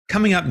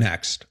Coming up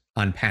next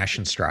on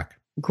Passion Struck.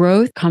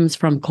 Growth comes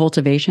from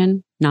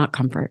cultivation, not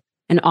comfort.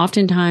 And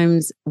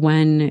oftentimes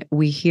when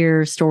we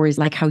hear stories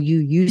like how you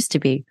used to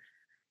be,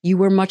 you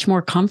were much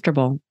more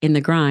comfortable in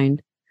the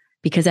grind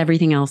because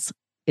everything else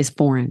is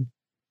foreign.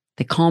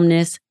 The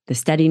calmness, the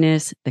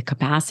steadiness, the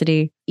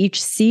capacity,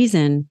 each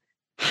season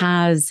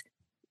has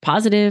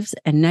positives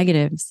and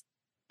negatives.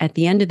 At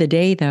the end of the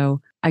day,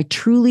 though, I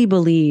truly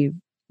believe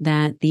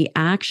that the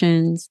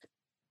actions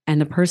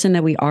and the person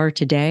that we are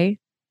today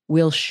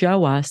will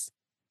show us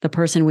the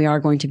person we are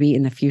going to be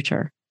in the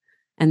future.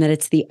 And that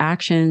it's the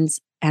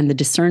actions and the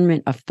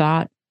discernment of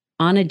thought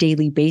on a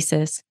daily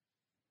basis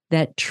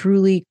that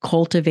truly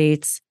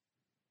cultivates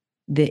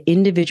the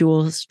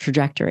individual's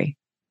trajectory.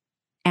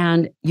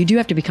 And you do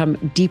have to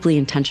become deeply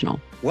intentional.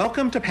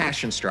 Welcome to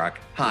Passion Struck.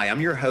 Hi, I'm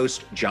your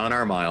host, John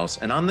R. Miles,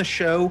 and on the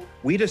show,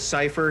 we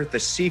decipher the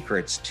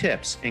secrets,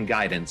 tips, and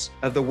guidance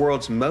of the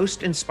world's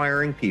most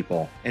inspiring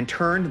people and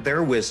turn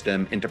their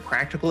wisdom into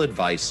practical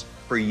advice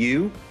for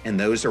you and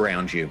those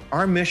around you.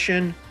 Our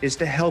mission is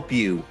to help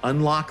you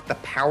unlock the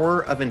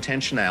power of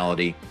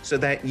intentionality so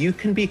that you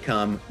can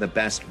become the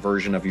best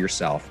version of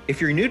yourself. If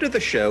you're new to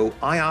the show,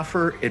 I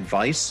offer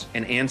advice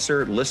and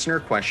answer listener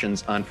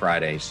questions on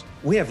Fridays.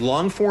 We have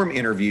long-form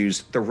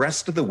interviews the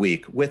rest of the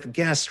week with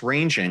guests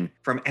ranging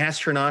from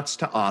astronauts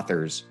to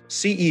authors,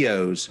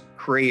 CEOs,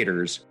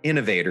 creators,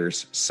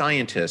 innovators,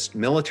 scientists,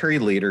 military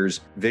leaders,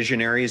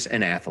 visionaries,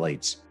 and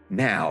athletes.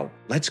 Now,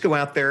 let's go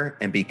out there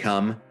and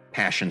become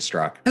Passion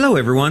Struck. Hello,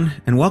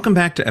 everyone, and welcome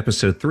back to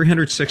episode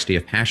 360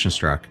 of Passion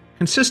Struck,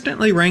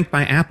 consistently ranked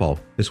by Apple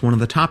as one of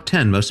the top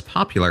 10 most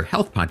popular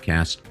health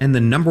podcasts and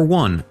the number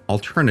one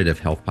alternative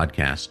health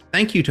podcast.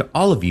 Thank you to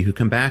all of you who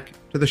come back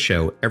to the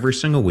show every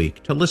single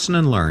week to listen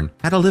and learn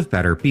how to live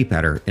better, be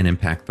better, and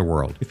impact the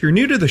world. If you're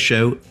new to the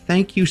show,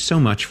 thank you so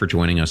much for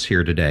joining us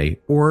here today,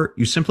 or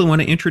you simply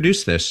want to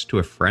introduce this to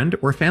a friend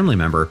or family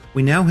member,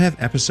 we now have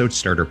episode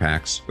starter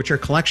packs, which are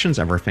collections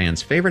of our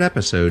fans' favorite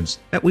episodes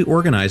that we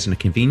organize into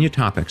convenient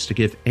topics to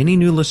give any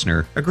new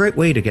listener a great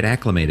way to get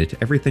acclimated to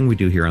everything we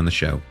do here on the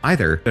show.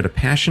 Either go to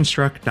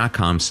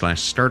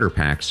passionstruck.com/starter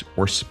packs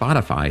or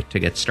Spotify to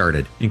get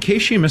started. In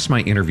case you missed my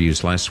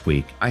interviews last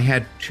week, I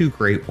had two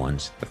great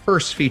ones. The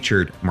first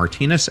featured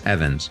Martinez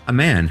Evans, a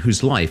man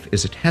whose life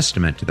is a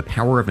testament to the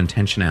power of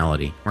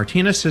intentionality.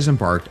 Martinez has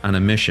embarked on a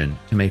mission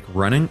to make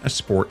running a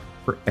sport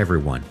for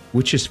everyone,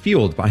 which is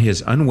fueled by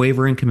his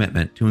unwavering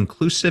commitment to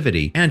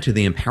inclusivity and to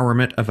the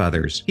empowerment of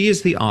others. He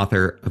is the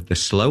author of the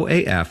Slow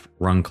AF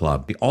Run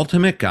Club, the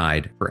ultimate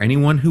guide for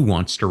anyone who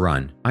wants to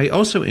run. I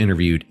also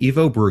interviewed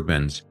Ivo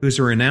Brugmans, who's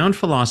a renowned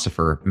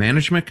philosopher,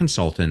 management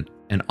consultant,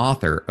 and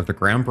author of the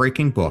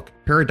groundbreaking book,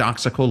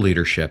 Paradoxical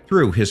Leadership.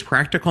 Through his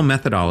practical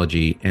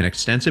methodology and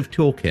extensive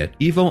toolkit,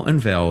 Ivo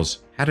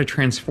unveils how to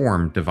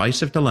transform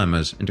divisive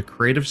dilemmas into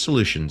creative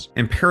solutions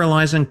and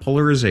paralyzing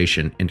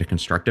polarization into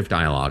constructive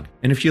dialogue.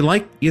 And if you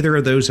like either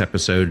of those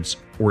episodes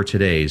or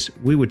today's,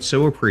 we would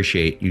so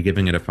appreciate you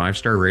giving it a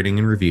 5-star rating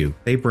and review.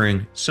 They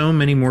bring so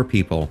many more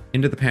people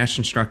into the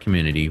Passion Struck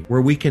community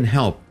where we can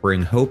help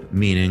bring hope,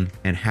 meaning,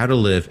 and how to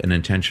live an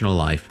intentional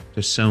life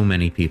to so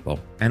many people.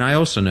 And I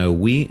also know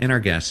we and our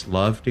guests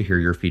love to hear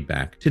your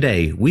feedback.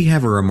 Today, we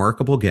have a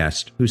remarkable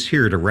guest who's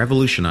here to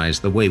revolutionize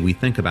the way we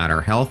think about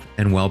our health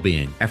and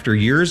well-being. After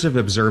years of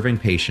observing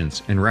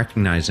patients and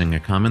recognizing a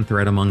common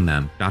thread among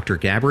them, Dr.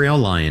 Gabrielle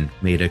Lyon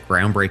made a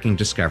groundbreaking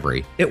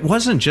discovery. It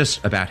wasn't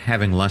just about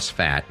having less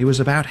fat, it was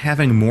about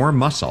having more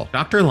muscle.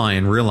 Dr.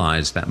 Lyon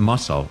realized that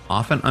muscle,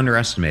 often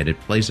underestimated,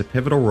 plays a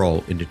pivotal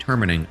role in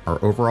determining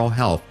our overall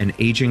health and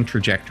aging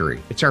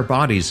trajectory. It's our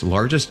body's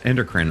largest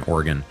endocrine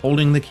organ,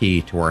 holding the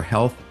key to our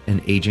health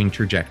and aging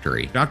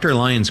trajectory. Dr.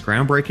 Lyon's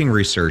groundbreaking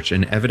research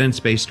and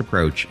evidence-based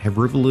approach have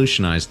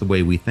revolutionized the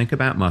way we think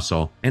about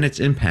muscle and its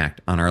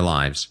impact on our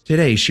lives.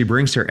 Today, she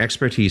brings her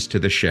expertise to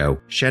the show,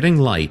 shedding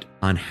light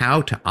on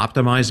how to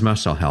optimize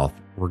muscle health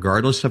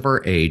regardless of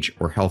our age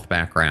or health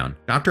background.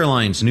 Dr.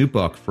 Lyon's new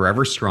book,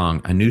 Forever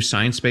Strong, a new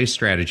science-based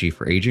strategy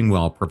for aging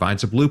well,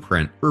 provides a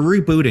blueprint for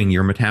rebooting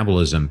your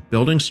metabolism,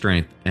 building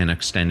strength, and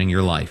extending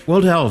your life.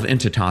 We'll delve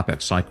into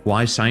topics like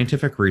why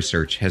scientific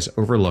research has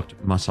overlooked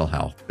muscle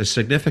health, the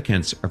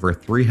significance of our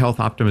 3 health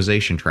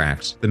optimization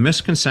tracks, the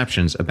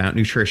misconceptions about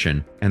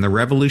nutrition, and the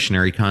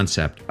revolutionary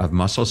concept of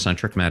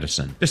muscle-centric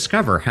medicine.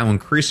 Discover how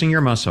increasing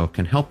your muscle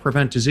can help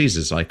prevent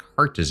diseases like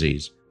heart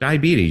disease,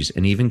 diabetes,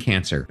 and even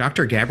cancer.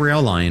 Dr.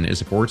 Gabrielle Lyon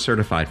is a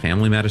board-certified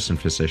family medicine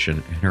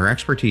physician, and her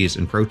expertise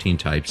in protein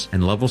types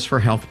and levels for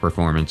health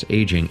performance,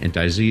 aging, and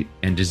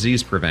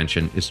disease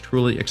prevention is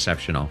truly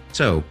exceptional.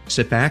 So,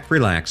 sit back,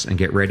 relax, and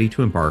get ready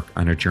to embark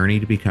on a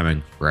journey to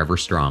becoming forever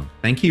strong.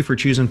 Thank you for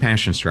choosing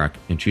Passion Struck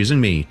and choosing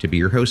me to be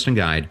your host and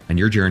guide on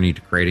your journey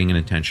to creating an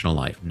intentional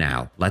life.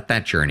 Now, let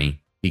that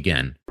journey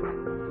begin.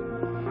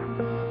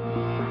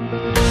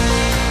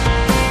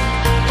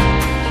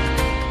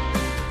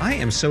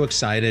 I am so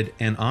excited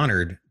and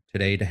honored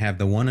today to have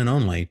the one and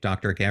only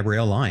Dr.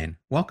 Gabrielle Lyon.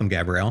 Welcome,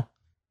 Gabrielle.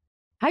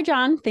 Hi,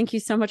 John. Thank you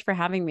so much for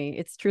having me.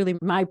 It's truly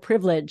my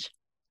privilege.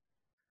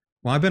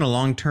 Well, I've been a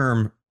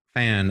long-term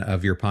fan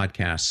of your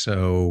podcast.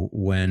 So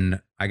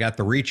when I got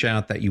the reach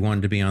out that you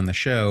wanted to be on the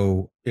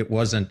show. It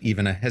wasn't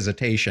even a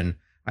hesitation.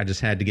 I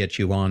just had to get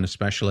you on,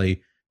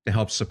 especially to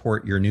help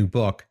support your new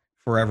book,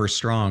 Forever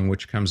Strong,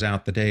 which comes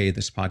out the day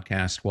this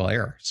podcast will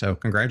air. So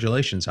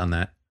congratulations on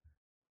that.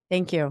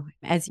 Thank you.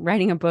 As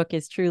writing a book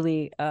is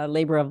truly a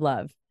labor of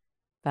love.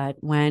 But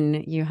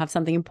when you have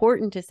something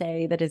important to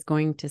say that is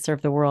going to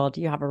serve the world,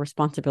 you have a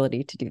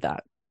responsibility to do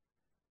that.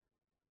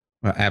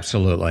 Well,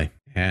 absolutely.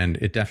 And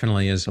it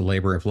definitely is a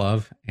labor of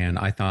love. And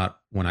I thought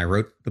when I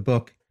wrote the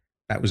book,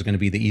 that was going to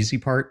be the easy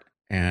part.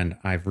 And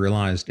I've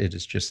realized it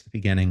is just the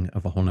beginning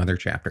of a whole nother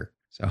chapter.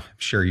 So I'm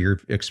sure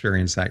you've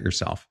experienced that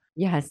yourself.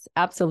 Yes,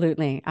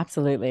 absolutely.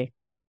 Absolutely.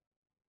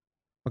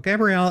 Well,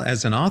 Gabrielle,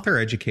 as an author,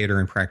 educator,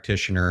 and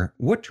practitioner,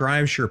 what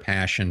drives your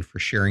passion for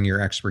sharing your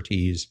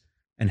expertise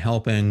and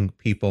helping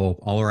people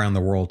all around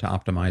the world to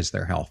optimize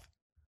their health?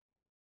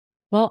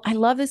 Well, I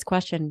love this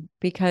question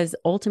because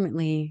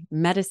ultimately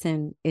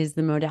medicine is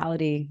the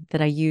modality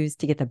that I use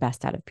to get the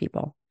best out of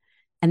people.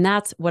 And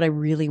that's what I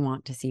really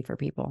want to see for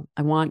people.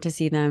 I want to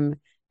see them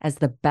as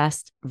the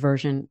best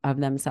version of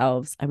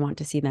themselves. I want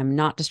to see them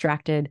not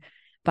distracted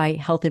by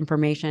health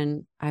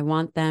information. I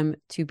want them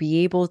to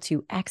be able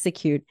to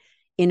execute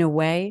in a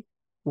way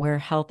where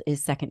health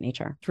is second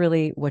nature. It's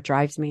really what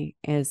drives me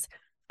is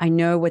I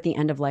know what the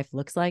end of life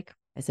looks like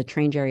as a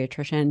trained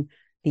geriatrician,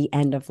 the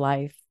end of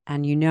life.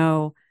 And you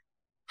know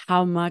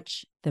how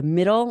much the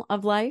middle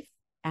of life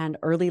and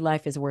early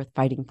life is worth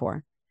fighting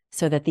for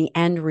so that the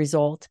end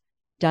result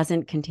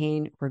doesn't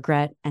contain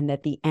regret and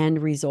that the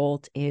end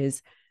result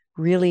is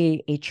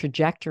really a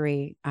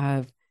trajectory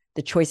of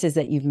the choices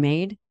that you've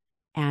made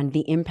and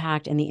the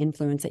impact and the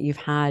influence that you've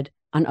had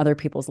on other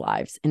people's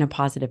lives in a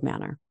positive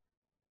manner.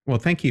 Well,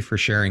 thank you for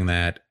sharing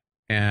that.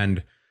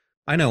 And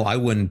I know I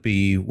wouldn't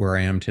be where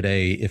I am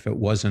today if it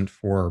wasn't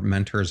for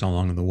mentors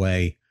along the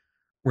way.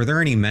 Were there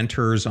any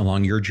mentors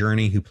along your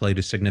journey who played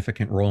a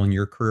significant role in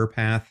your career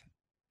path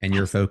and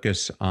your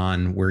focus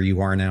on where you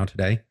are now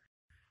today?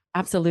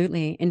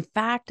 Absolutely. In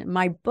fact,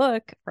 my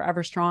book,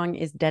 Forever Strong,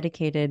 is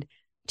dedicated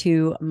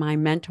to my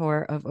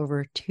mentor of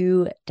over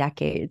 2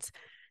 decades,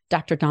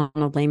 Dr.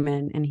 Donald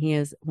Lehman, and he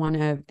is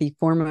one of the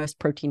foremost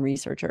protein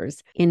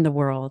researchers in the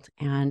world.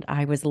 And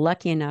I was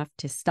lucky enough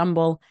to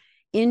stumble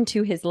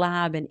into his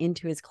lab and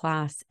into his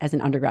class as an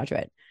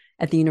undergraduate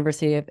at the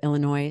University of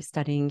Illinois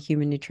studying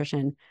human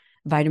nutrition,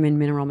 vitamin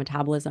mineral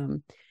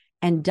metabolism.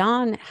 And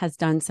Don has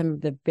done some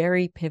of the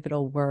very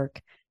pivotal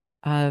work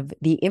of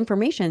the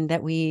information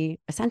that we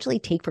essentially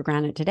take for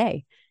granted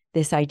today.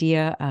 This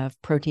idea of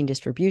protein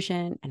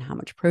distribution and how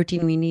much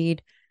protein we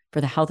need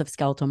for the health of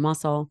skeletal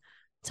muscle.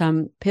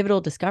 Some pivotal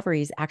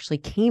discoveries actually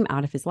came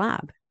out of his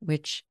lab,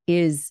 which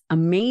is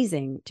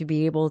amazing to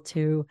be able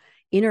to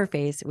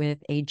interface with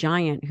a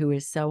giant who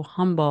is so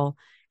humble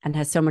and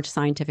has so much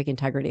scientific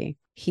integrity.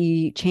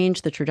 He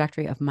changed the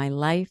trajectory of my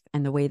life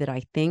and the way that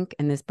I think,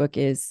 and this book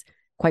is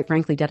quite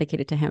frankly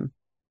dedicated to him.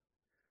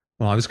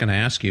 Well, I was going to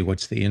ask you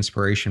what's the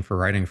inspiration for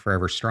writing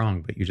Forever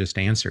Strong, but you just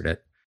answered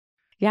it.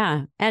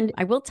 Yeah. And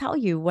I will tell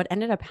you what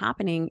ended up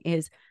happening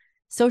is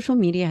social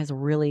media has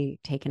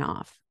really taken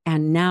off.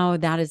 And now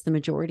that is the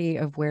majority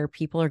of where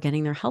people are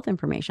getting their health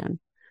information.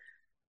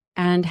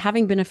 And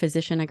having been a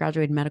physician, I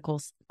graduated medical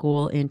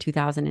school in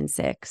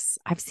 2006.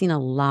 I've seen a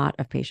lot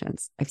of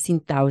patients. I've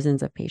seen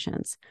thousands of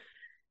patients.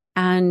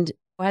 And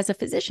as a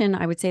physician,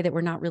 I would say that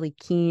we're not really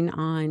keen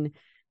on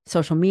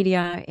social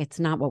media. It's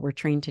not what we're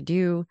trained to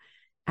do.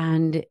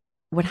 And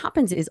what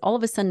happens is all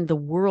of a sudden the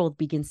world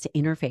begins to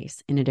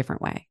interface in a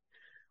different way,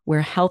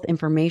 where health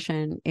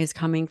information is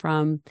coming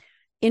from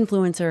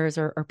influencers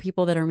or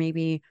people that are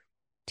maybe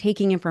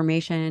taking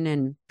information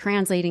and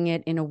translating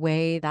it in a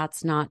way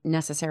that's not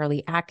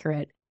necessarily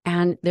accurate.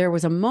 And there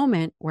was a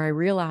moment where I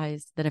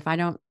realized that if I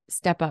don't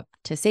step up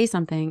to say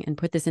something and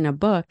put this in a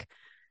book,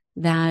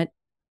 that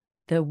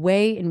the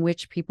way in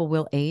which people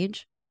will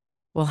age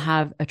will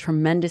have a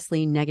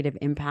tremendously negative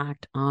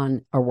impact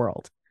on our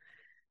world.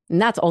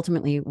 And that's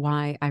ultimately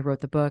why I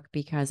wrote the book,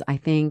 because I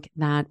think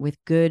that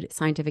with good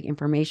scientific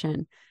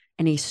information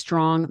and a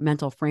strong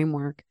mental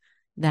framework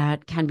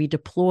that can be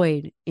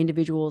deployed,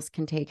 individuals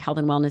can take health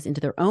and wellness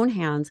into their own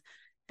hands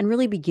and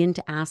really begin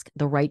to ask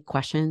the right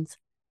questions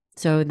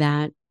so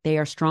that they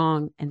are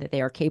strong and that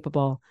they are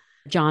capable.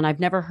 John, I've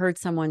never heard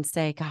someone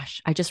say,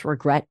 gosh, I just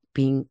regret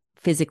being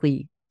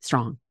physically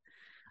strong.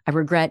 I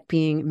regret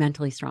being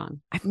mentally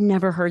strong. I've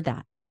never heard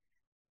that.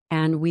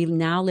 And we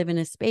now live in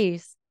a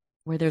space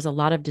where there's a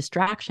lot of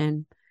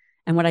distraction.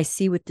 And what I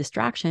see with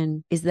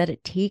distraction is that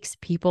it takes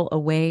people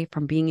away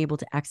from being able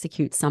to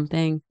execute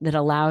something that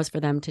allows for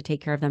them to take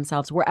care of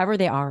themselves wherever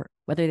they are,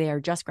 whether they are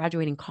just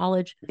graduating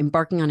college,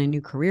 embarking on a new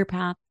career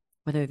path,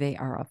 whether they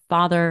are a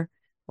father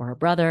or a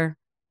brother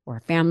or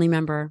a family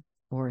member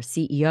or a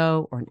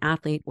CEO or an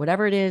athlete,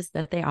 whatever it is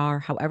that they are,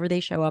 however they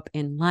show up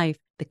in life,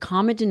 the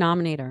common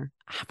denominator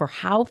for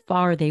how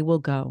far they will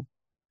go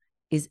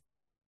is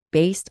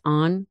based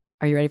on,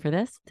 are you ready for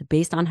this? It's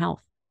based on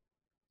health.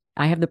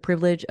 I have the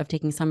privilege of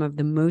taking some of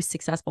the most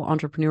successful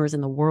entrepreneurs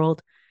in the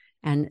world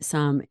and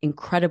some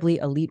incredibly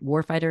elite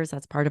warfighters.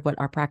 That's part of what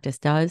our practice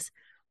does.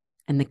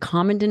 And the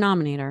common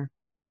denominator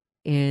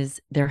is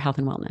their health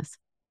and wellness.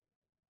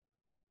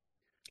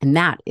 And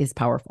that is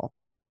powerful.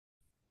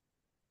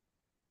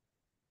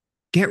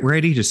 Get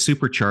ready to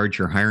supercharge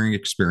your hiring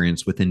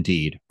experience with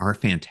Indeed, our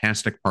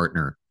fantastic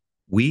partner.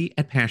 We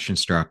at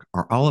PassionStruck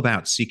are all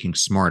about seeking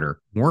smarter,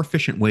 more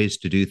efficient ways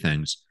to do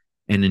things,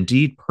 and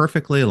Indeed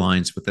perfectly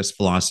aligns with this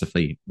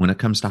philosophy when it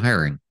comes to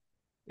hiring.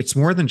 It's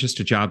more than just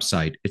a job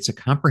site, it's a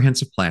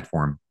comprehensive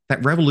platform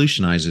that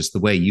revolutionizes the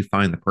way you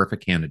find the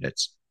perfect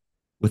candidates.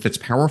 With its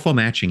powerful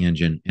matching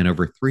engine and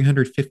over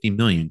 350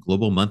 million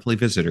global monthly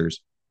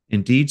visitors,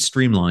 Indeed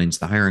streamlines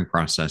the hiring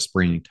process,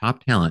 bringing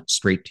top talent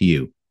straight to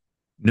you.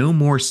 No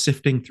more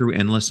sifting through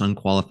endless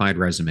unqualified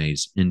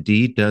resumes.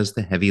 Indeed does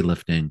the heavy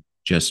lifting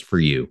just for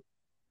you.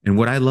 And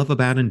what I love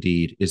about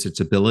Indeed is its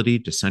ability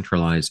to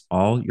centralize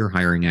all your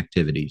hiring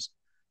activities,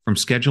 from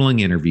scheduling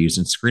interviews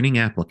and screening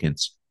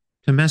applicants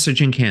to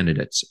messaging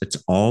candidates. It's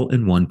all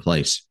in one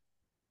place.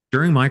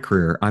 During my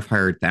career, I've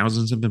hired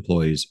thousands of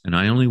employees, and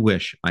I only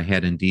wish I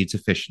had Indeed's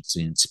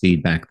efficiency and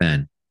speed back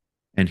then.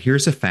 And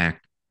here's a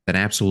fact that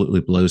absolutely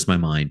blows my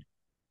mind: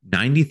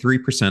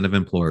 93% of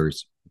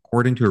employers,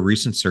 according to a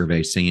recent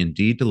survey, say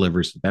Indeed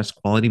delivers the best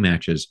quality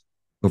matches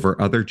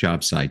over other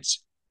job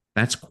sites.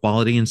 That's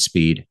quality and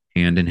speed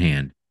hand in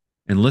hand.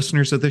 And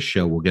listeners of this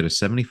show will get a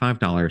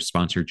 $75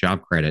 sponsored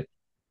job credit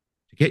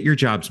to get your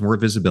jobs more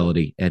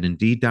visibility at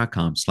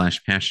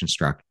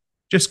Indeed.com/passionstruck.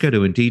 Just go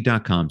to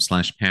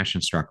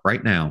Indeed.com/passionstruck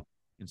right now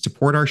and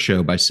support our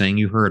show by saying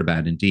you heard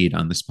about Indeed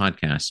on this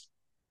podcast.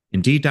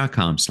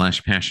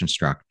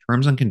 Indeed.com/passionstruck.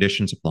 Terms and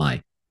conditions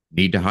apply.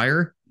 Need to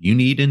hire? You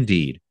need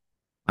Indeed.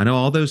 I know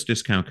all those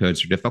discount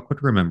codes are difficult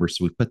to remember,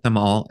 so we put them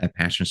all at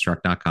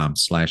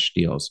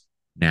passionstruck.com/deals.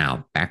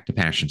 Now, back to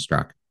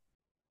PassionStruck.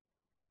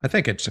 I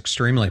think it's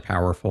extremely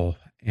powerful.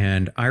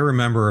 And I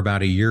remember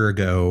about a year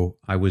ago,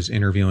 I was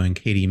interviewing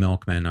Katie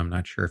Milkman. I'm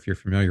not sure if you're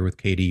familiar with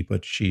Katie,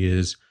 but she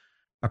is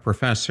a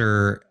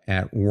professor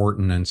at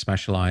Wharton and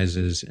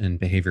specializes in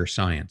behavior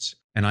science.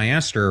 And I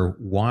asked her,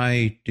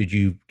 why did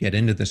you get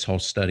into this whole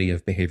study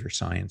of behavior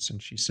science?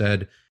 And she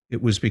said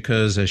it was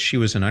because as she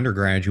was an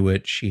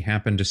undergraduate, she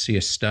happened to see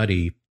a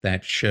study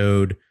that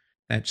showed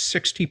that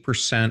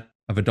 60%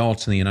 of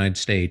adults in the United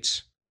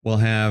States will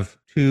have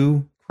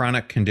two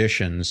chronic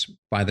conditions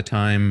by the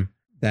time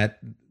that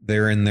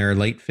they're in their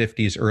late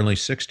 50s, early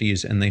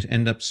 60s, and they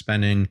end up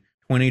spending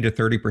 20 to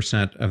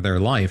 30% of their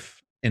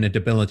life in a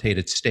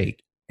debilitated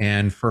state.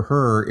 And for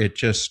her, it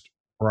just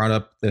brought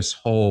up this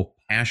whole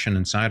passion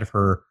inside of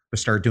her to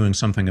start doing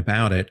something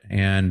about it.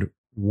 And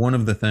one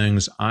of the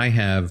things I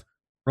have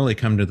really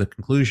come to the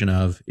conclusion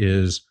of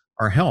is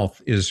our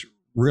health is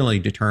really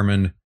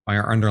determined by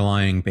our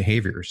underlying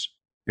behaviors.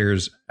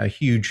 There's a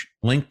huge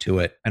link to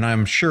it. And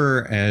I'm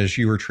sure as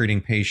you were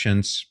treating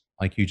patients,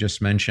 like you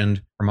just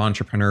mentioned, from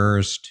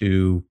entrepreneurs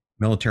to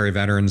military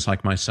veterans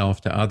like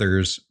myself to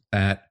others,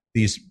 that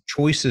these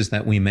choices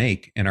that we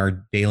make in our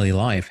daily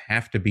life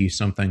have to be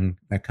something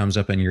that comes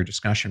up in your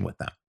discussion with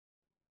them.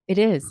 It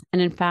is.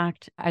 And in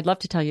fact, I'd love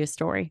to tell you a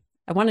story.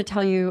 I want to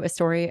tell you a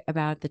story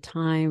about the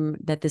time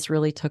that this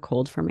really took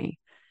hold for me.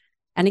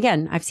 And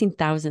again, I've seen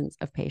thousands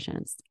of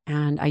patients,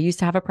 and I used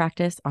to have a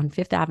practice on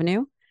Fifth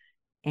Avenue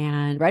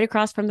and right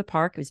across from the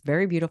park. It was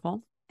very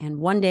beautiful. And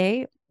one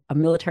day, a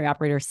military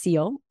operator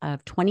SEAL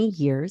of 20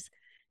 years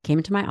came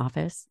into my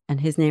office, and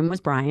his name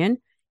was Brian.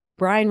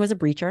 Brian was a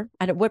breacher.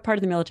 What part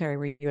of the military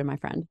were you and my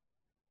friend?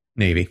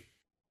 Navy.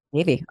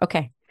 Navy.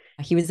 Okay.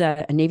 He was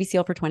a Navy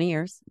SEAL for 20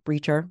 years,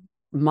 breacher,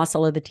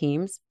 muscle of the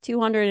teams,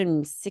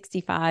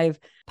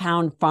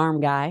 265-pound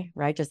farm guy,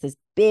 right? Just this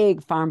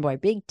big farm boy,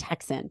 big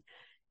Texan.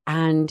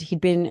 And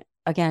he'd been,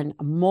 again,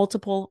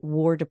 multiple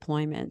war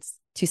deployments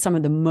to some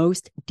of the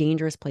most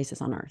dangerous places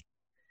on earth.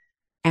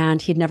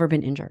 And he'd never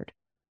been injured.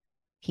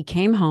 He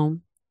came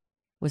home,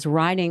 was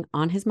riding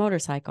on his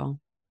motorcycle,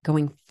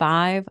 going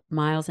 5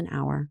 miles an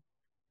hour.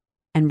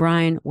 And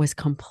Brian was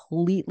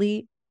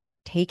completely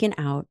taken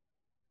out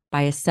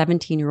by a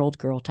 17-year-old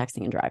girl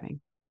texting and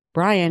driving.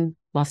 Brian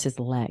lost his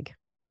leg,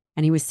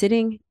 and he was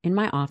sitting in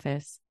my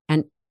office.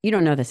 And you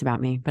don't know this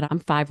about me, but I'm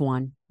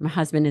 5'1". My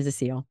husband is a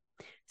SEAL.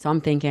 So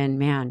I'm thinking,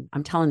 man,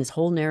 I'm telling this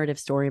whole narrative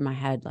story in my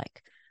head,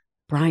 like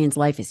Brian's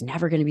life is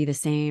never going to be the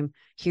same.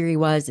 Here he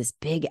was, this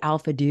big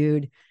alpha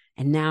dude,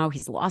 and now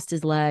he's lost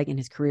his leg and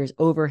his career is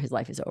over. His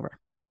life is over.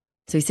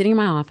 So he's sitting in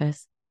my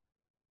office,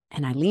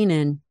 and I lean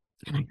in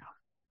and I go,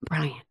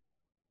 Brian,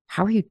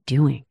 how are you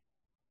doing?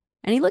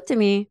 And he looked at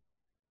me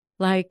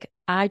like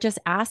I just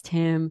asked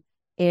him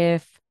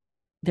if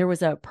there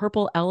was a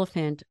purple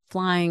elephant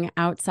flying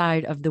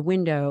outside of the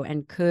window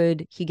and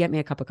could he get me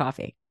a cup of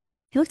coffee?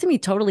 He looked at me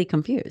totally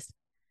confused.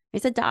 He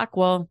said, Doc,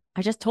 well,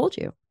 I just told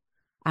you.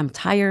 I'm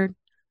tired.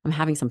 I'm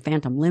having some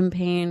phantom limb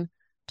pain,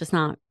 just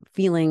not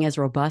feeling as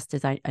robust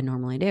as I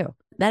normally do.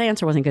 That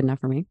answer wasn't good enough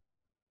for me.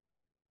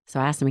 So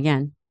I asked him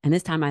again. And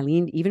this time I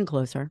leaned even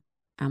closer.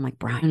 I'm like,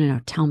 Brian,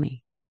 no, tell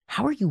me,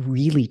 how are you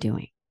really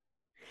doing?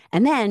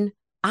 And then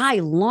I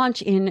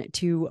launch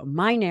into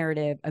my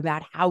narrative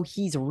about how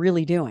he's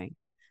really doing.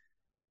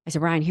 I said,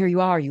 Brian, here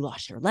you are. You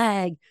lost your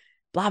leg.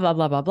 blah, blah,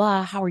 blah, blah,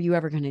 blah. How are you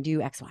ever going to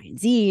do X, Y, and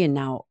Z? And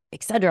now,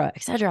 et cetera,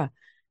 et cetera.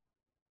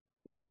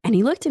 And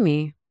he looked at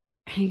me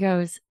and he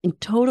goes, in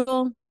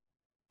total,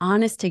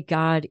 honest to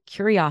God,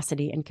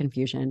 curiosity and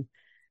confusion,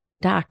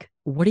 Doc,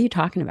 what are you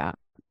talking about?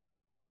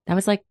 That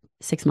was like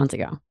 6 months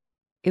ago.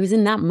 It was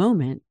in that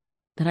moment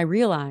that I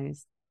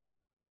realized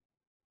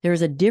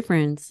there's a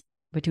difference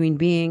between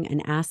being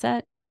an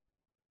asset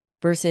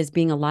versus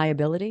being a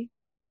liability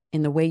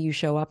in the way you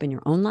show up in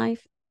your own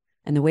life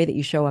and the way that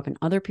you show up in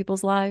other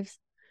people's lives.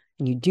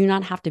 And you do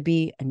not have to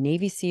be a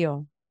Navy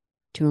SEAL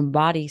to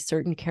embody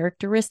certain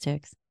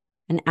characteristics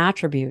and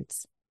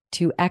attributes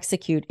to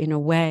execute in a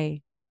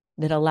way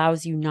that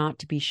allows you not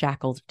to be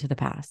shackled to the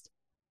past.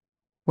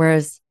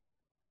 Whereas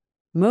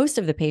most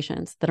of the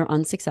patients that are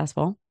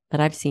unsuccessful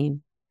that I've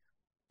seen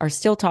are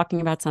still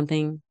talking about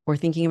something or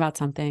thinking about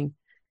something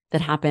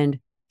that happened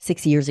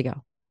 6 years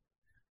ago.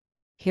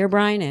 Here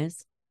Brian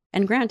is,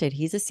 and granted,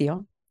 he's a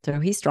SEAL, so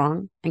he's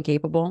strong and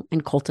capable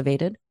and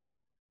cultivated.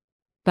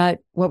 But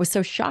what was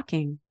so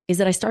shocking is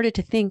that I started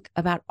to think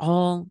about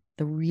all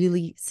the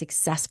really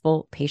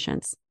successful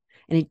patients.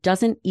 And it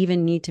doesn't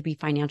even need to be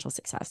financial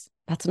success.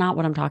 That's not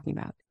what I'm talking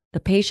about.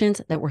 The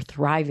patients that were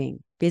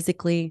thriving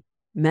physically,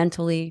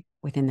 mentally,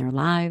 within their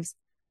lives,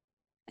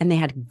 and they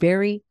had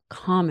very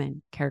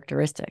common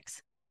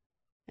characteristics.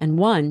 And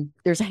one,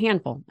 there's a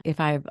handful. If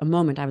I have a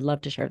moment, I would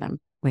love to share them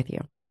with you.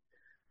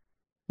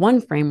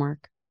 One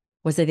framework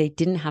was that they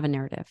didn't have a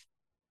narrative.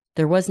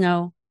 There was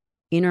no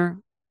inner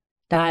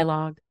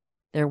dialogue.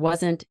 There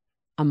wasn't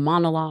a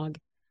monologue.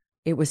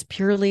 It was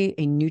purely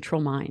a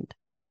neutral mind.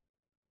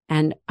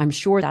 And I'm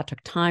sure that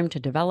took time to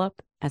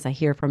develop, as I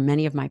hear from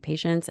many of my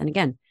patients. And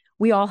again,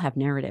 we all have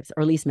narratives,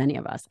 or at least many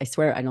of us. I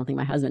swear, I don't think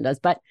my husband does,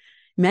 but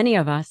many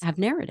of us have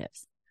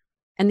narratives.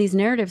 And these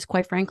narratives,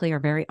 quite frankly, are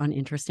very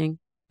uninteresting.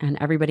 And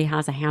everybody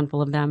has a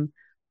handful of them.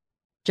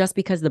 Just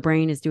because the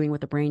brain is doing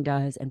what the brain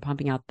does and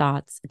pumping out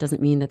thoughts, it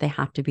doesn't mean that they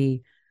have to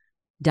be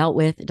dealt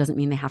with. It doesn't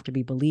mean they have to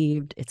be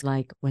believed. It's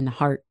like when the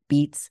heart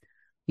beats,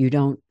 you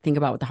don't think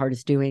about what the heart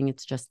is doing.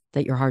 It's just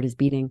that your heart is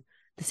beating.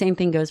 The same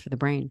thing goes for the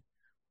brain.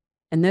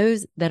 And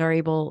those that are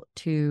able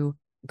to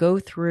go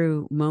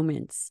through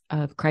moments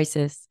of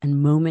crisis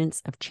and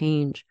moments of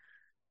change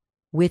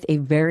with a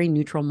very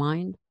neutral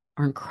mind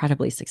are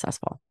incredibly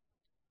successful.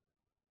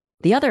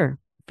 The other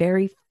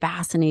very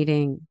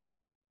fascinating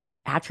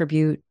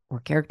attribute or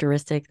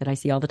characteristic that I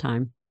see all the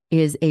time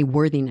is a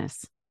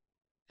worthiness,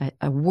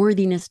 a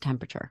worthiness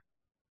temperature.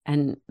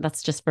 And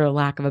that's just for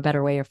lack of a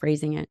better way of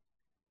phrasing it.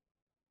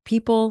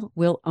 People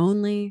will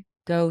only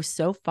go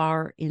so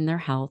far in their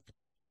health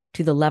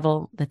to the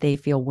level that they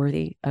feel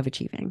worthy of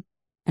achieving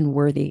and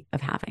worthy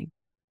of having.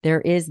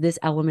 There is this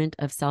element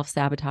of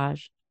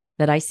self-sabotage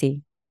that I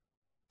see.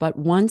 But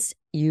once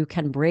you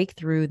can break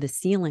through the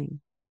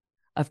ceiling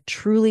of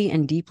truly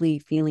and deeply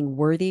feeling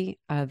worthy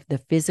of the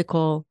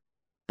physical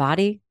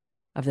body,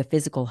 of the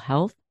physical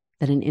health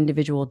that an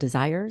individual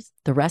desires,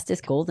 the rest is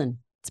golden.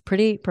 It's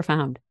pretty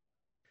profound.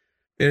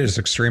 It is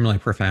extremely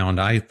profound.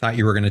 I thought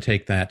you were going to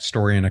take that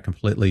story in a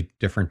completely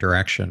different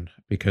direction,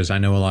 because I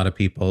know a lot of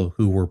people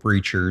who were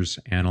breachers,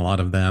 and a lot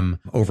of them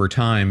over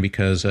time,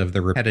 because of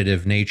the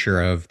repetitive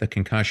nature of the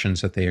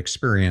concussions that they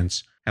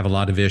experience, have a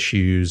lot of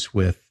issues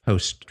with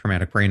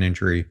post-traumatic brain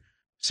injury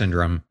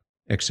syndrome,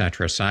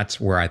 etc. So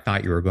that's where I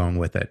thought you were going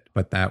with it.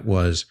 But that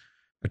was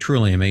a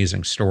truly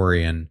amazing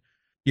story. And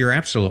you're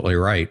absolutely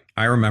right.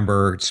 I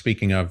remember,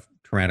 speaking of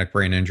traumatic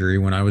brain injury,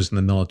 when I was in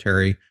the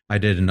military, I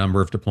did a number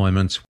of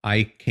deployments.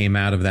 I came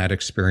out of that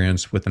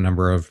experience with a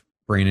number of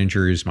brain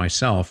injuries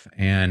myself.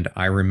 And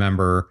I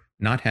remember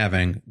not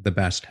having the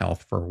best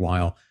health for a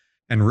while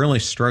and really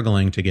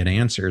struggling to get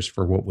answers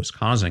for what was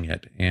causing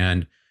it.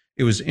 And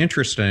it was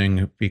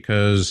interesting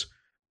because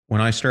when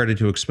I started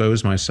to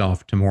expose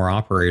myself to more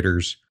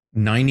operators,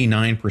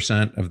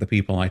 99% of the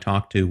people I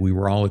talked to, we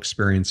were all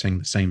experiencing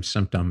the same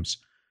symptoms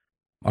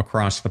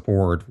across the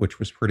board, which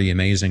was pretty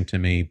amazing to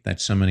me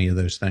that so many of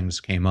those things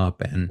came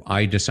up. And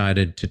I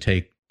decided to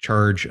take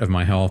charge of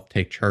my health,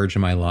 take charge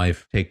of my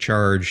life, take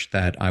charge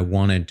that I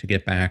wanted to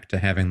get back to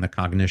having the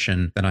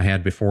cognition that I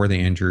had before the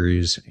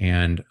injuries.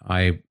 And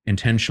I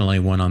intentionally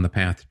went on the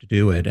path to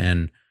do it.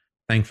 And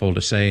thankful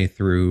to say,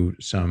 through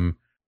some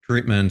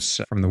treatments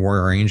from the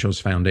Warrior Angels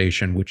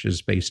Foundation, which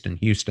is based in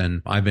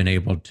Houston, I've been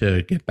able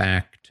to get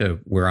back to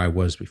where I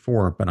was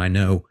before. But I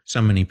know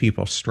so many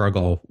people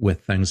struggle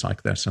with things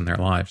like this in their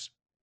lives.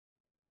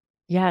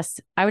 Yes,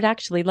 I would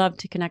actually love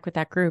to connect with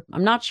that group.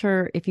 I'm not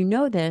sure if you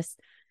know this,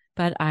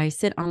 but I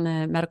sit on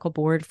the medical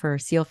board for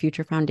SEAL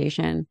Future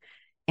Foundation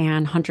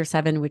and Hunter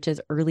 7, which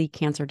is early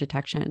cancer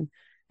detection.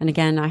 And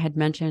again, I had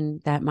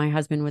mentioned that my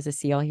husband was a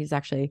SEAL. He's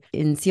actually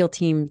in SEAL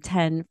Team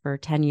 10 for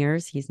 10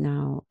 years. He's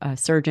now a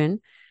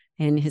surgeon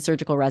in his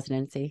surgical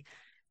residency.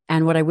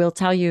 And what I will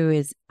tell you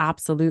is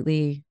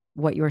absolutely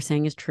what you're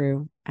saying is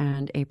true.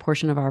 And a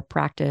portion of our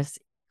practice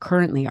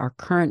currently, our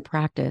current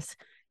practice,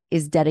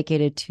 is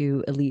dedicated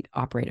to elite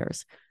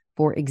operators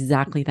for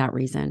exactly that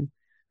reason.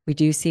 We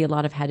do see a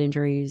lot of head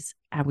injuries,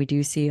 and we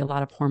do see a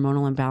lot of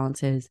hormonal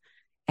imbalances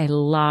a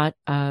lot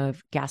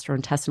of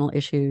gastrointestinal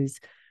issues.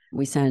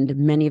 We send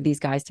many of these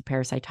guys to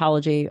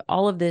parasitology.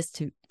 All of this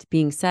to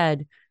being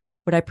said,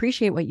 what I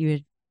appreciate what you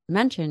had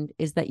mentioned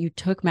is that you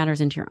took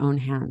matters into your own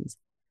hands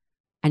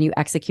and you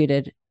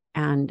executed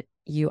and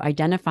you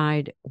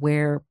identified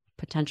where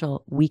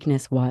potential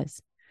weakness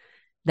was.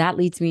 That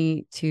leads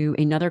me to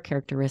another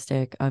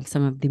characteristic of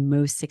some of the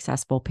most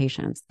successful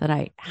patients that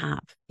I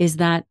have, is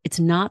that it's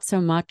not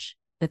so much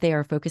that they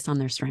are focused on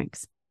their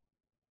strengths.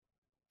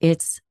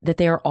 It's that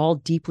they are all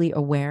deeply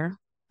aware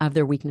of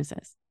their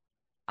weaknesses.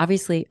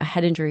 Obviously, a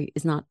head injury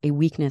is not a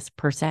weakness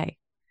per se.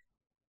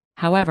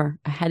 However,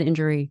 a head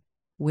injury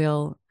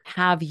will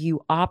have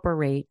you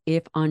operate,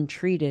 if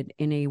untreated,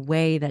 in a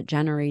way that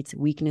generates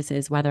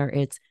weaknesses, whether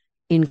it's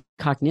in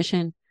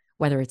cognition,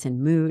 whether it's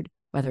in mood,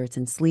 whether it's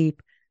in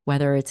sleep,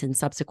 whether it's in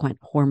subsequent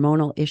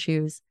hormonal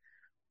issues.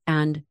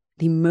 And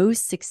the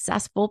most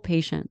successful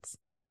patients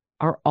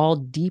are all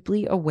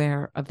deeply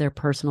aware of their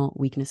personal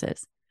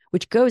weaknesses,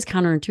 which goes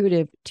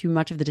counterintuitive to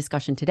much of the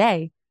discussion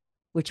today,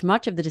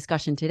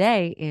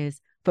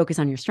 is focus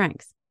on your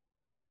strengths.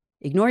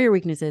 Ignore your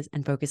weaknesses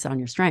and focus on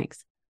your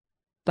strengths.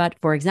 But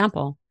for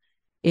example,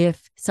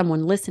 if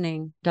someone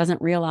listening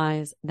doesn't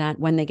realize that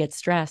when they get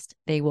stressed,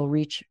 they will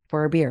reach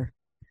for a beer,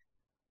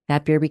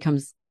 that beer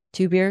becomes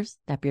 2 beers,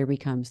 that beer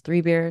becomes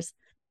 3 beers,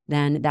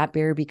 then that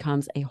beer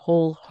becomes a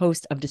whole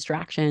host of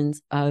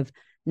distractions, of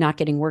not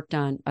getting work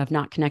done, of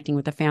not connecting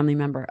with a family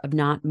member, of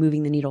not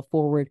moving the needle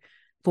forward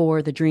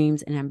for the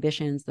dreams and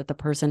ambitions that the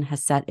person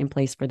has set in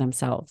place for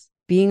themselves.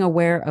 Being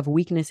aware of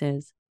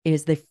weaknesses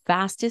is the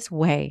fastest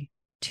way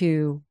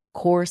to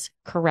course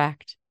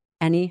correct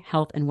any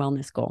health and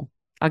wellness goal.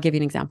 I'll give you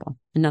an example,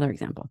 another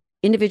example.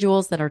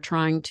 Individuals that are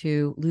trying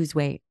to lose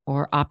weight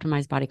or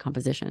optimize body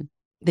composition.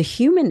 The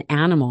human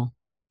animal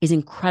is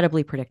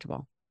incredibly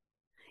predictable.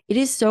 It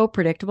is so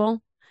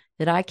predictable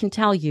that I can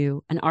tell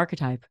you an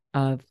archetype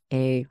of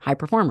a high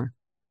performer.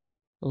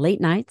 Late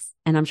nights,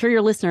 and I'm sure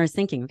your listener is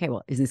thinking, okay,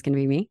 well, is this going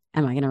to be me?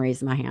 Am I going to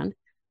raise my hand?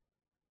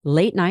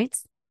 Late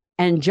nights,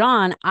 and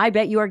John, I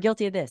bet you are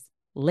guilty of this.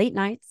 Late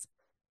nights,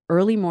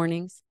 early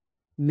mornings,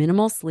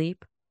 minimal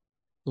sleep,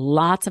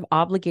 lots of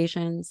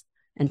obligations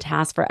and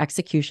tasks for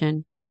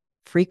execution,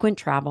 frequent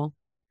travel,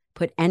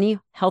 put any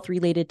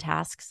health-related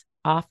tasks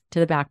off to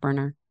the back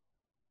burner,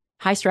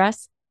 high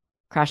stress,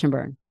 crash and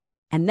burn,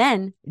 and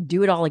then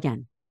do it all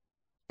again.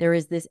 There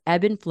is this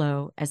ebb and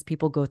flow as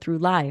people go through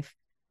life.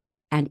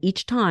 And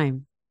each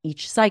time,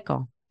 each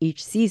cycle,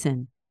 each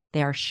season,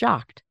 they are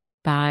shocked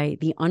by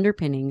the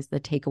underpinnings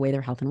that take away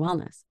their health and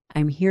wellness.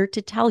 I'm here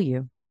to tell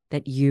you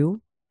that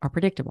you are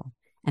predictable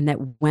and that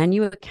when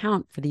you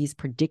account for these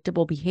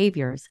predictable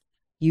behaviors,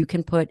 you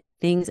can put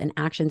things and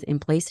actions in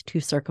place to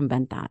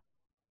circumvent that.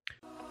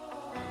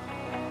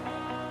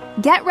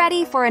 Get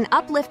ready for an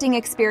uplifting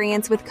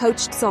experience with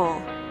Coached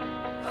Soul.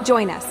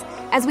 Join us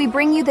as we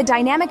bring you the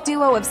dynamic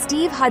duo of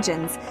Steve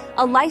Hudgens,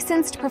 a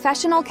licensed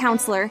professional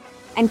counselor,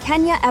 and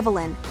Kenya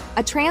Evelyn,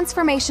 a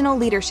transformational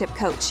leadership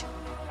coach.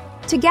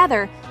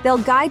 Together, they'll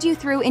guide you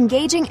through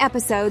engaging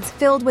episodes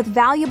filled with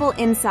valuable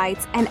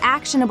insights and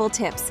actionable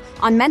tips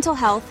on mental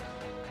health,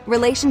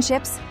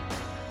 relationships,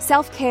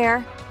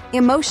 self-care,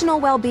 emotional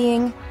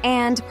well-being,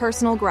 and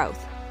personal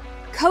growth.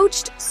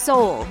 Coached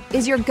Soul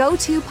is your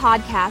go-to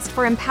podcast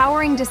for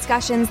empowering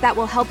discussions that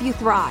will help you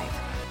thrive,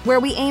 where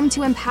we aim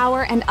to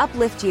empower and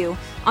uplift you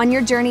on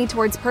your journey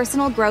towards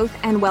personal growth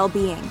and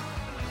well-being.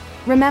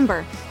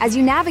 Remember, as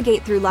you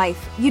navigate through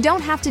life, you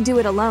don't have to do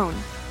it alone.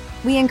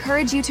 We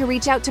encourage you to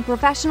reach out to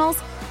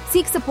professionals,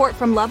 seek support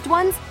from loved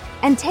ones,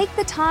 and take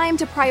the time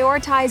to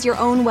prioritize your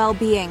own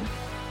well-being.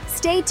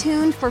 Stay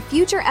tuned for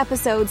future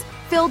episodes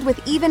filled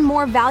with even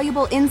more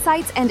valuable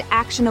insights and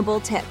actionable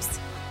tips.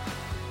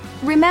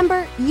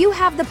 Remember, you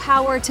have the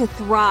power to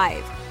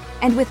thrive.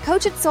 And with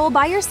Coached Soul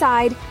by your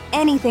side,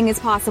 anything is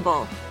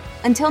possible.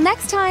 Until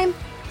next time,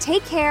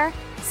 take care,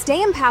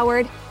 stay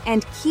empowered,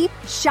 and keep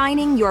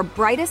shining your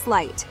brightest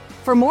light.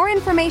 For more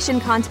information,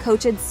 contact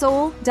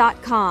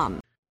coachedsoul.com.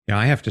 Yeah,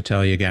 I have to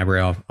tell you,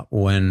 Gabrielle,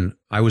 when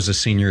I was a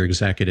senior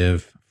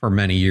executive for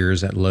many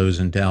years at Lowe's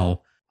and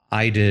Dell,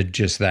 I did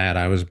just that.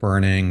 I was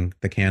burning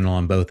the candle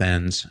on both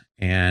ends,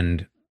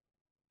 and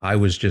I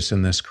was just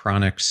in this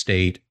chronic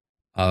state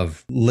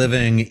of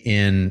living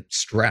in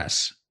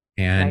stress,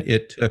 and Right.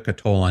 It took a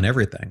toll on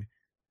everything: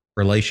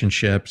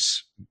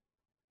 relationships,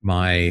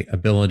 my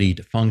ability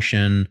to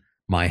function,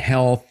 my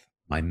health,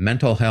 my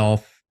mental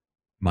health,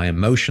 my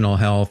emotional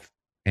health.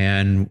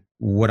 And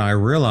what I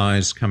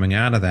realized coming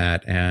out of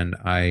that, and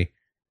I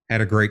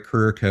had a great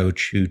career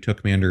coach who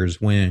took me under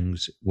his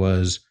wings,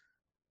 was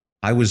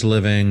I was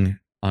living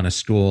on a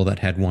stool that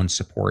had one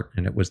support,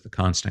 and it was the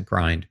constant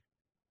grind.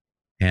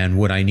 And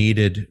what I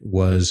needed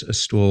was a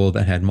stool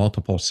that had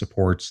multiple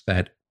supports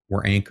that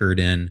were anchored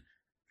in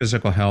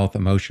physical health,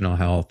 emotional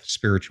health,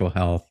 spiritual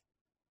health,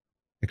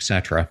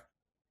 etc.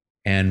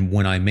 And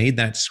when I made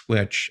that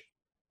switch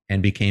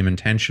and became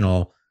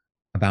intentional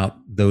about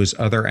those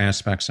other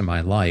aspects of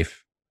my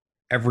life,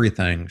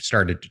 everything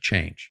started to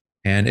change.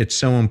 And it's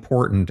so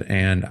important.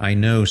 And I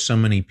know so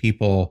many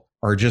people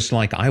are just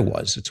like I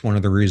was. It's one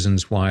of the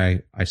reasons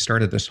why I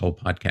started this whole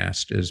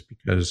podcast, is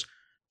because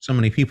so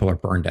many people are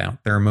burned out.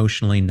 They're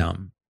emotionally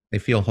numb. They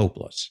feel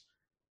hopeless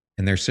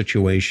in their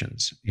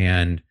situations.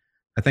 And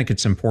I think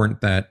it's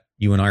important that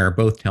you and I are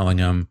both telling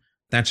them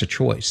that's a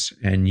choice.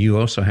 And you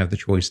also have the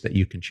choice that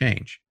you can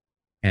change.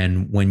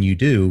 And when you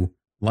do,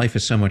 life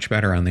is so much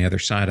better on the other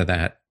side of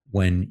that,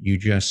 when you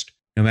just,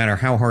 no matter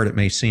how hard it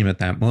may seem at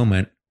that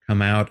moment,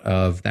 come out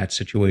of that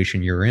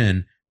situation you're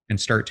in and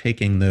start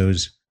taking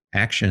those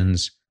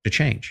actions to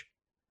change.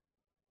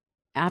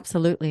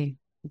 Absolutely.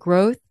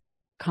 Growth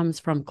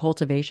comes from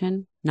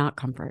cultivation, not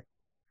comfort.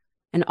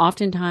 And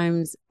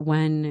oftentimes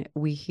when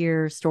we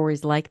hear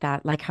stories like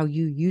that, like how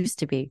you used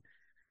to be,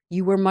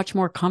 you were much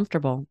more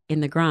comfortable in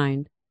the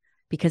grind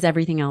because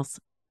everything else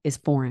is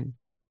foreign.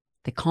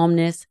 The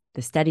calmness,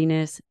 the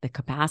steadiness, the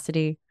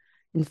capacity.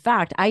 In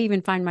fact, I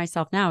even find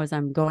myself now, as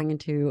I'm going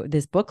into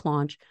this book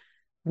launch,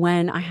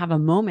 when I have a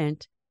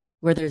moment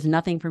where there's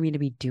nothing for me to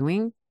be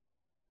doing,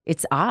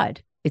 it's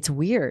odd. It's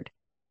weird.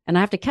 And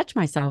I have to catch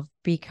myself,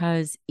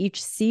 because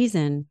each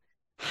season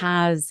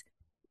has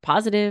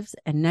positives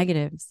and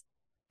negatives.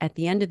 At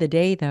the end of the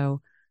day,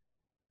 though,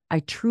 I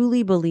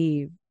truly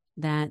believe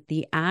that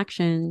the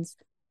actions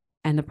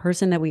and the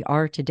person that we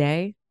are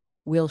today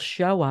will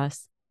show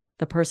us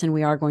the person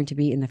we are going to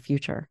be in the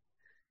future.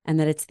 And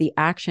that it's the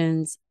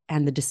actions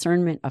and the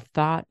discernment of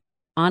thought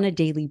on a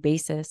daily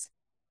basis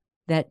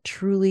that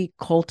truly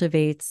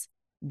cultivates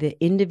the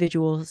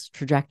individual's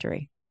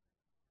trajectory.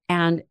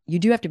 And you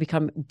do have to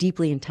become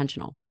deeply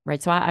intentional,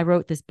 right? So I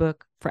wrote this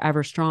book,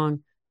 Forever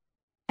Strong.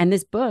 And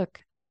this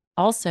book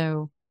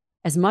also,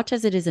 as much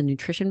as it is a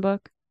nutrition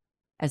book,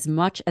 as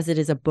much as it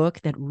is a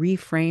book that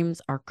reframes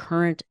our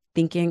current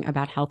thinking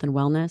about health and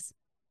wellness,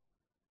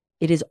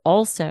 it is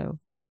also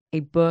a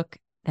book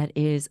that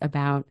is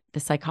about the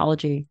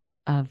psychology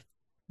of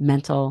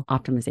mental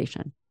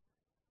optimization.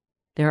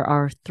 There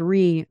are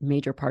 3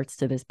 major parts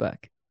to this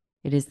book.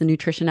 It is the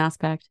nutrition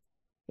aspect,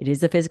 it is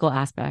the physical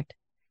aspect,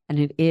 and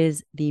it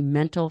is the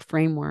mental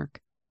framework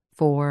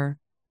for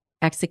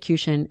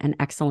execution and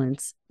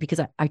excellence, because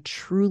I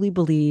truly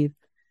believe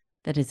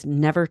that it's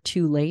never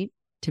too late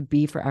to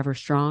be forever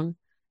strong.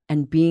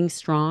 And being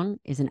strong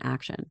is an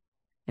action.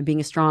 And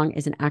being strong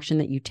is an action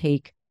that you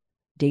take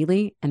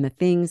daily. And the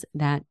things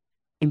that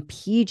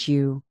impede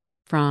you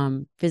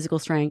from physical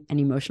strength and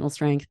emotional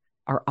strength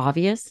are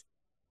obvious,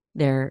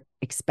 they're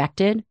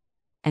expected,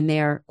 and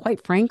they are,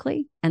 quite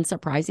frankly and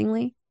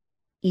surprisingly,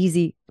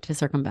 easy to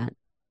circumvent.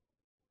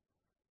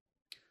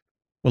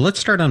 Well, let's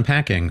start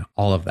unpacking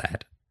all of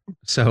that.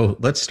 So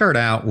let's start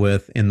out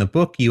with, in the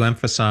book, you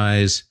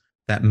emphasize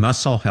that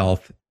muscle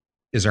health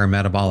is our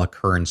metabolic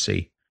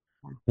currency.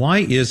 Why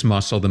is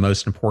muscle the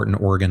most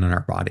important organ in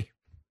our body?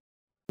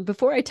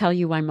 Before I tell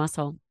you why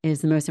muscle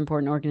is the most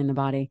important organ in the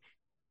body,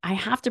 I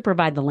have to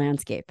provide the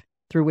landscape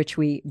through which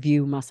we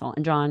view muscle.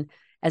 And John,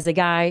 as a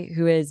guy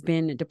who has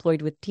been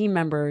deployed with team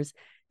members,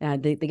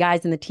 the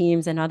guys in the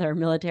teams and other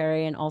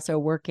military, and also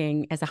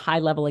working as a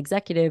high-level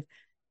executive,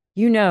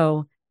 you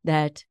know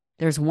that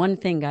there's one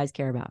thing guys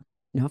care about.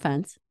 No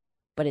offense,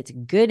 but it's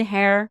good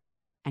hair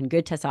and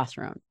good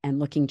testosterone and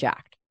looking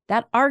jacked.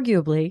 That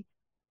arguably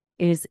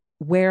is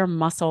where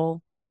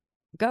muscle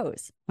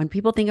goes. When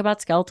people think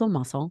about skeletal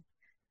muscle,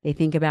 they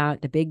think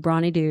about the big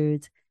brawny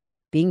dudes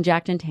being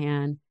jacked and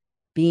tan,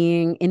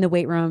 being in the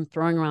weight room,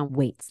 throwing around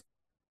weights.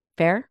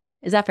 Fair?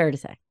 Is that fair to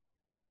say?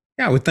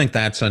 Yeah, I would think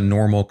that's a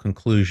normal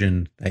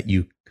conclusion that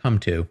you come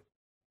to.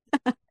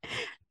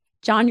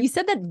 John, you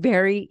said that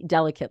very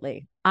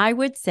delicately. I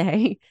would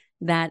say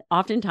that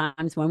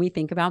oftentimes when we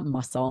think about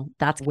muscle,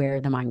 that's where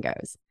the mind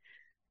goes.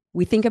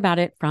 We think about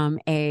it from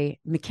a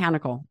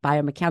mechanical,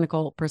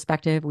 biomechanical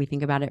perspective. We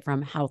think about it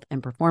from health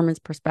and performance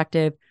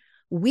perspective.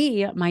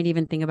 We might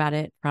even think about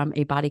it from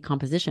a body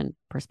composition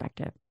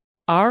perspective.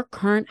 Our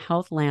current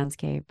health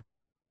landscape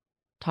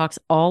talks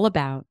all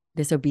about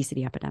this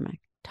obesity epidemic.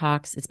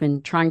 It's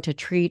been trying to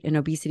treat an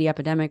obesity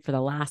epidemic for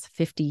the last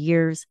 50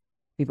 years.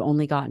 We've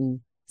only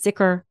gotten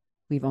sicker.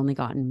 We've only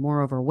gotten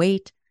more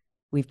overweight.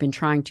 We've been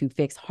trying to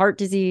fix heart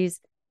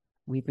disease.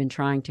 We've been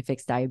trying to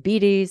fix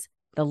diabetes.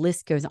 The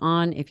list goes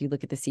on. If you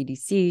look at the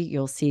CDC,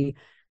 you'll see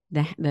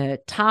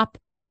the top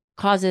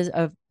causes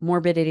of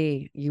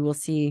morbidity. You will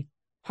see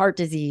heart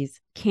disease,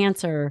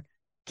 cancer,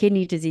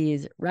 kidney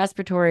disease,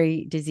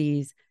 respiratory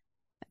disease,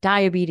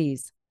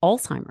 diabetes,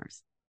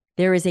 Alzheimer's.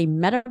 There is a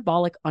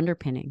metabolic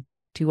underpinning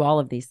to all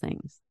of these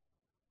things,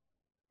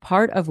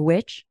 part of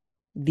which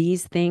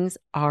these things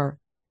are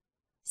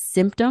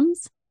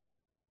symptoms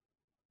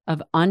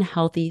of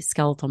unhealthy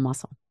skeletal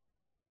muscle.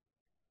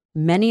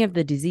 Many of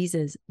the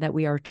diseases that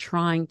we are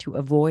trying to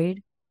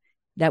avoid,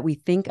 that we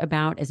think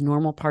about as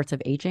normal parts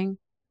of aging,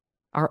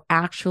 are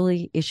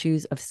actually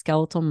issues of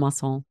skeletal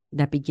muscle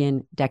that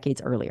begin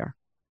decades earlier.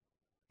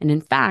 And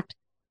in fact,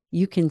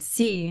 you can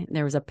see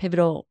there was a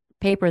pivotal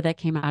paper that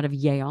came out of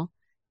Yale,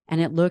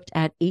 and it looked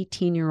at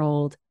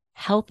 18-year-old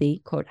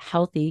healthy, quote,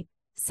 healthy,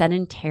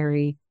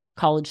 sedentary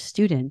college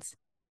students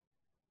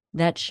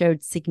that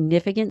showed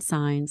significant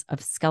signs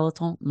of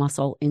skeletal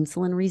muscle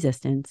insulin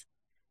resistance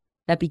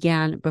that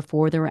began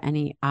before there were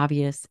any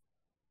obvious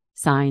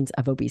signs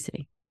of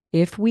obesity.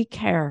 If we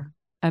care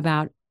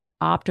about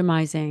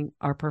optimizing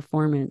our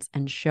performance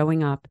and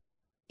showing up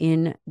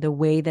in the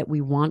way that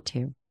we want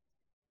to,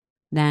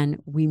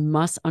 then we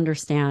must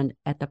understand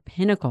at the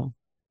pinnacle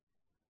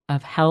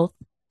of health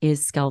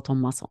is skeletal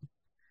muscle.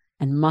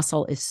 And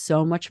muscle is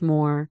so much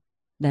more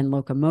than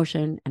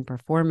locomotion and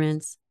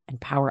performance and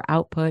power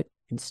output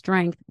and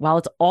strength. While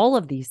it's all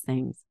of these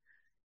things,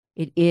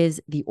 it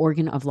is the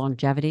organ of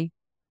longevity.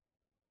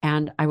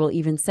 And I will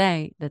even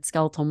say that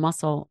skeletal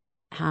muscle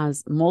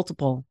has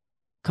multiple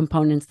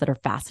components that are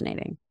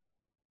fascinating.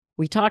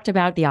 We talked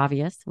about the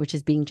obvious, which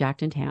is being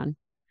jacked and tan.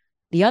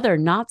 The other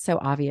not so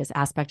obvious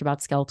aspect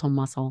about skeletal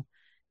muscle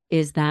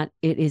is that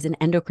it is an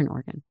endocrine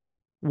organ.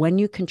 When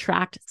you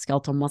contract,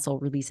 skeletal muscle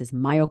releases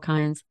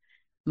myokines.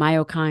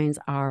 Myokines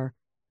are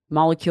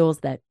molecules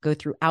that go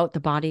throughout the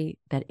body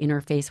that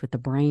interface with the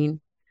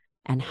brain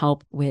and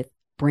help with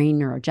brain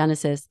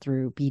neurogenesis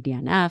through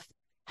BDNF,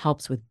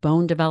 helps with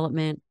bone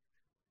development.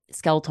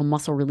 Skeletal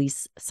muscle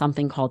release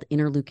something called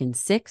interleukin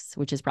 6,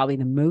 which is probably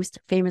the most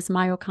famous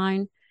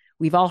myokine.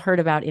 We've all heard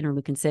about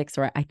interleukin 6,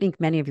 or I think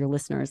many of your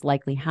listeners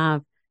likely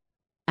have.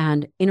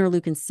 And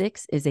interleukin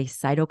 6 is a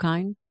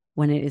cytokine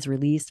when it is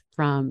released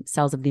from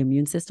cells of the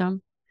immune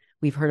system.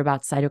 We've heard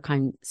about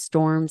cytokine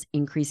storms,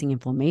 increasing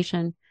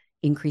inflammation,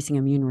 increasing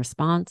immune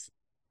response.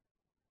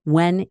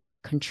 When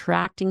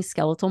contracting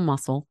skeletal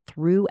muscle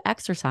through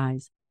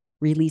exercise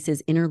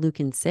releases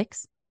interleukin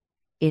 6,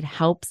 it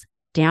helps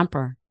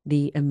damper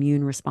the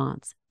immune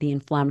response, the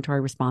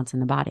inflammatory response in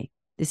the body.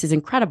 This is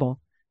incredible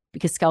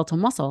because skeletal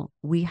muscle,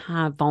 we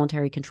have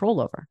voluntary control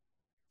over.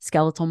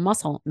 Skeletal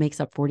muscle makes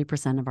up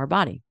 40% of our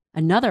body.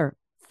 Another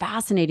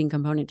fascinating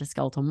component to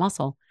skeletal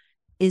muscle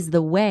is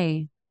the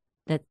way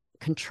that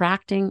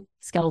contracting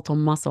skeletal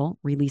muscle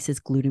releases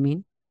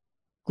glutamine.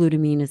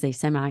 Glutamine is a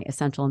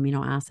semi-essential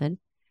amino acid,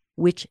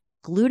 which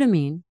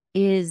glutamine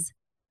is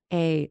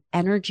an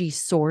energy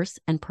source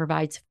and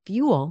provides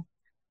fuel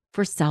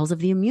for cells of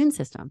the immune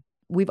system.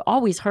 We've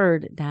always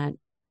heard that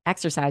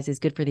exercise is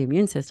good for the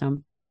immune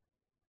system.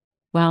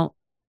 Well,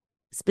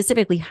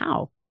 specifically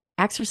how?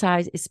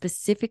 Exercise is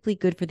specifically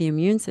good for the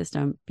immune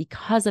system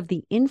because of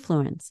the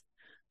influence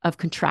of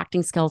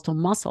contracting skeletal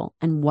muscle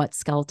and what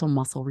skeletal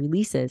muscle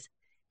releases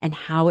and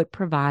how it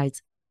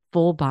provides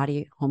full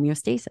body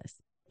homeostasis.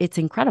 It's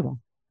incredible.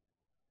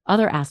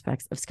 Other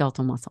aspects of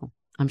skeletal muscle,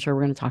 I'm sure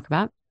we're going to talk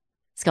about.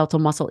 Skeletal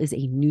muscle is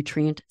a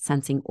nutrient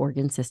sensing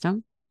organ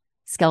system.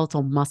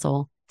 Skeletal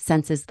muscle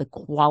senses the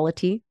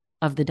quality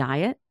of the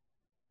diet.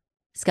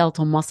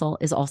 Skeletal muscle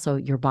is also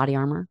your body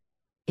armor.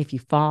 If you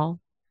fall,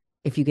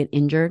 if you get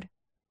injured,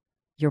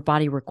 your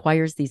body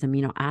requires these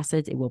amino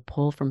acids. It will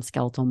pull from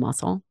skeletal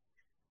muscle.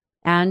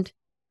 And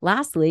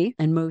lastly,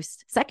 and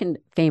most second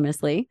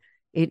famously,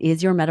 it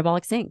is your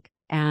metabolic sink.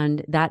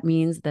 And that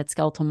means that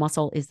skeletal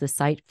muscle is the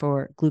site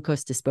for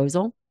glucose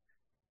disposal,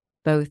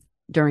 both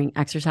during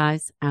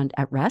exercise and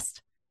at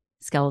rest.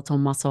 Skeletal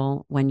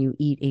muscle, when you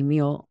eat a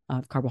meal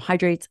of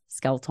carbohydrates,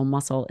 skeletal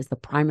muscle is the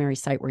primary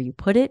site where you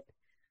put it.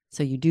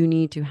 So you do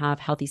need to have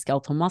healthy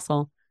skeletal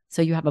muscle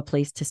so you have a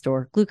place to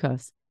store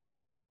glucose.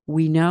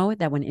 We know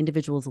that when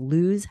individuals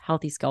lose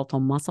healthy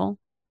skeletal muscle,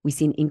 we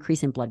see an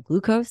increase in blood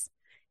glucose,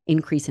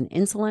 increase in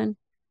insulin,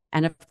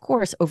 and of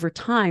course, over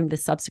time, the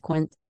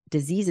subsequent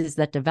diseases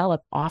that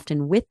develop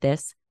often with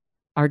this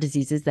are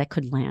diseases that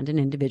could land an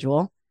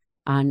individual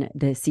on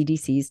the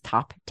CDC's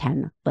top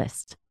 10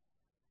 list.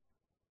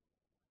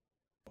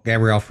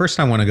 Gabrielle, first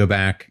I want to go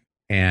back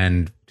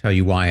and tell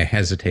you why I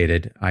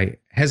hesitated. I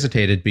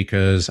hesitated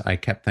because I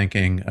kept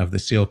thinking of the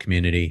SEAL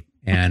community.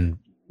 And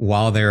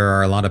while there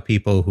are a lot of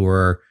people who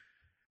are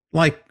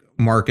like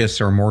Marcus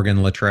or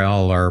Morgan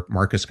Luttrell or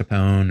Marcus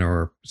Capone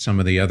or some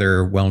of the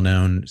other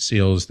well-known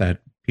SEALs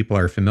that people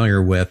are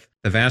familiar with,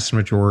 the vast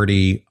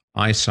majority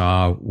I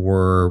saw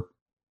were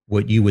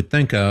what you would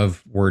think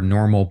of were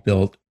normal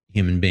built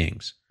human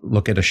beings.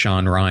 Look at a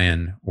Sean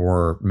Ryan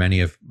or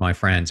many of my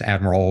friends.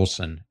 Admiral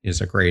Olson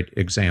is a great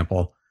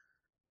example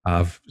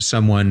of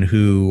someone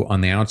who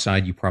on the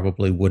outside you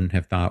probably wouldn't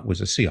have thought was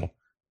a SEAL.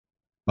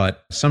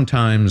 But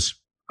sometimes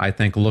I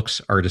think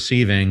looks are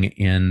deceiving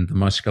in the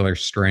muscular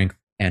strength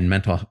and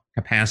mental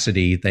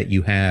capacity that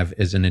you have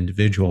as an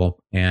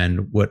individual.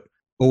 And what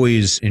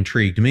always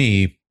intrigued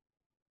me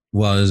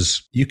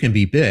was you can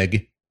be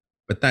big,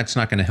 but that's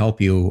not going to help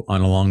you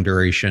on a long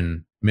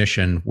duration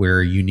mission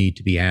where you need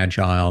to be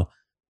agile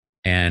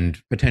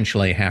and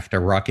potentially have to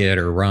ruck it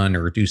or run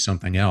or do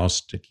something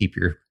else to keep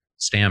your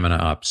stamina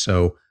up.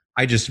 So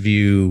I just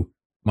view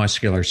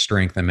muscular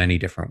strength in many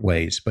different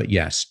ways. But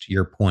yes, to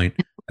your point,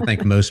 I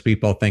think most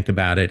people think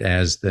about it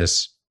as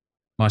this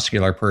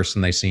muscular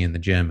person they see in the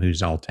gym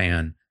who's all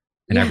tan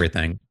and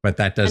everything, but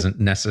that doesn't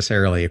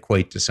necessarily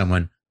equate to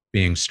someone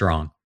being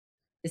strong.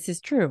 This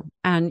is true.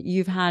 And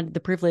you've had the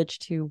privilege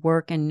to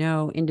work and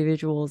know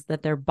individuals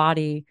that their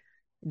body,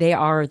 they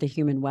are the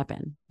human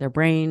weapon. Their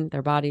brain,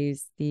 their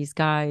bodies, these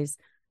guys,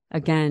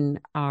 again,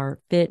 are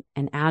fit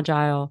and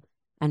agile.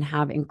 and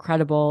have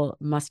incredible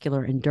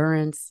muscular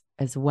endurance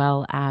as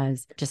well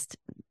as just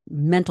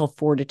mental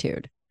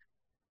fortitude.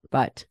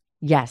 But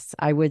yes,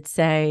 I would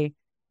say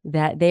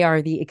that they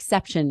are the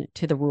exception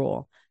to the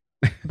rule.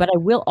 But I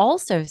will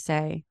also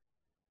say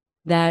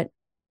that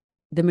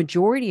the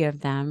majority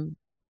of them,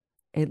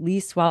 at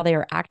least while they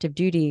are active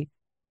duty,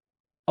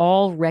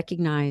 all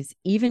recognize,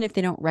 even if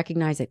they don't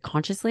recognize it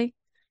consciously,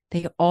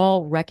 they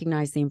all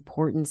recognize the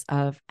importance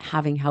of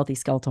having healthy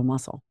skeletal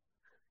muscle.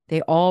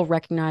 They all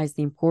recognize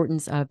the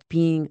importance of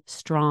being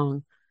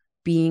strong,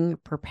 being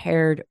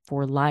prepared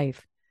for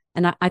life.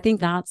 And I think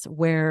that's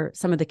where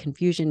some of the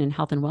confusion in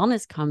health and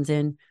wellness comes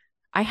in.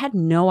 I had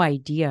no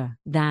idea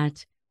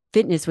that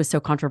fitness was so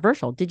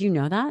controversial. Did you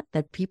know that?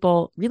 That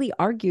people really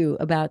argue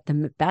about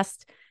the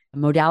best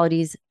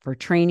modalities for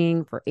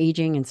training, for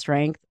aging and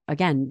strength.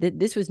 Again,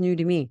 this was new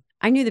to me.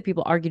 I knew that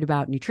people argued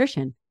about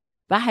nutrition,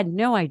 but I had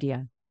no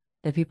idea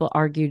that people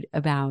argued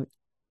about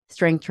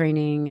strength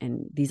training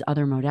and these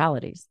other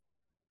modalities.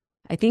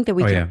 I think that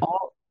we can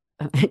all,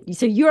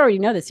 so you already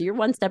know this. So you're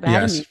one step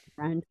ahead of me,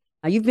 friend.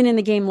 You've been in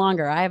the game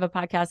longer. I have a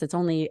podcast that's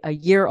only a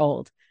year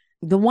old.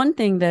 The one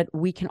thing that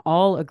we can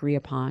all agree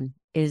upon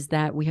is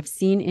that we have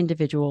seen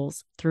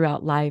individuals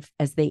throughout life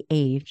as they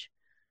age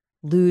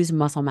lose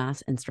muscle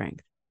mass and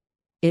strength.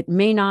 It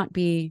may not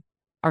be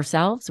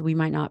ourselves. We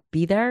might not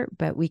be there,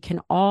 but we can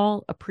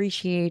all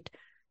appreciate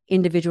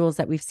individuals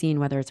that we've seen,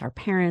 whether it's our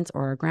parents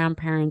or our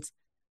grandparents.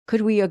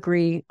 Could we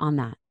agree on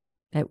that?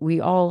 That we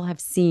all have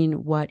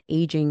seen what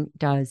aging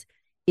does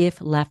if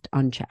left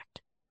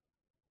unchecked?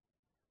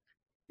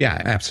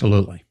 Yeah,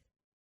 absolutely.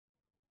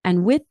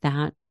 And with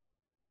that,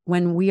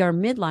 when we are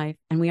midlife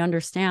and we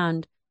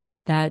understand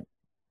that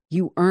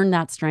you earn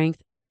that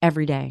strength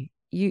every day,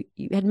 you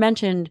had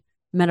mentioned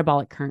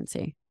metabolic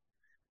currency.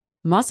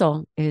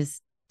 Muscle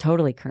is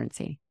totally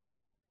currency.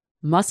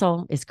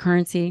 Muscle is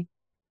currency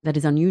that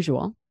is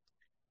unusual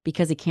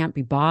because it can't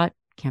be bought,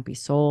 can't be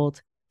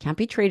sold, can't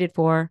be traded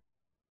for,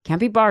 can't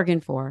be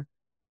bargained for.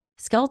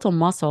 Skeletal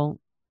muscle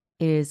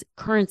is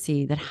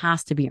currency that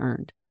has to be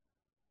earned.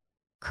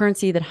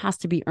 Currency that has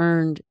to be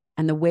earned,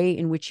 and the way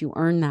in which you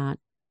earn that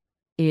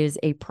is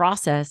a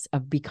process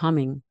of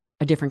becoming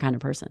a different kind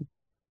of person,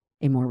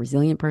 a more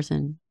resilient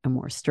person, a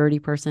more sturdy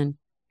person,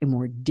 a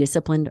more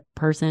disciplined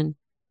person.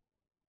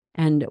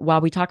 And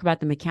while we talk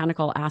about the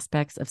mechanical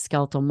aspects of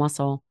skeletal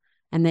muscle,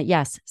 and that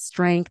yes,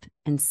 strength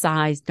and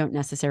size don't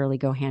necessarily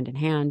go hand in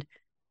hand.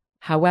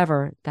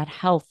 However, that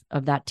health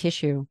of that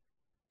tissue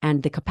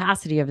and the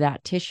capacity of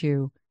that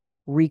tissue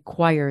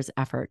requires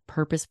effort,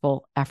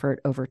 purposeful effort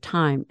over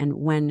time. And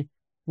when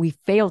we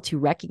fail to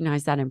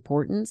recognize that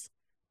importance,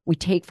 we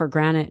take for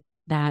granted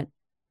that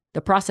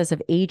the process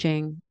of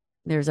aging,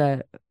 there's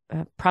a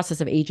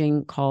process of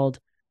aging called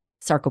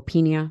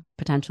sarcopenia,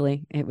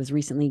 potentially. It was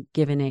recently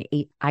given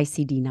a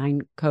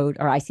ICD-9 code,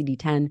 or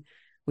ICD-10,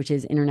 which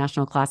is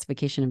International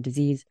Classification of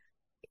Disease.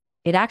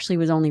 It actually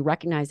was only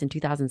recognized in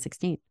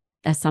 2016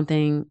 as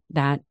something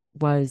that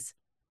was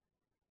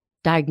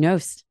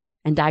diagnosed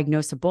and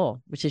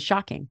diagnosable, which is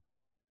shocking.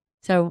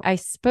 So I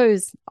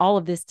suppose all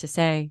of this to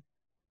say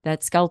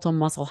that skeletal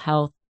muscle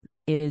health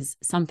is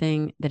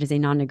something that is a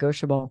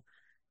non-negotiable.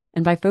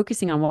 And by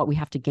focusing on what we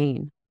have to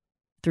gain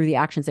through the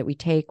actions that we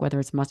take, whether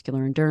it's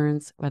muscular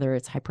endurance, whether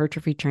it's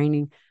hypertrophy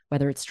training,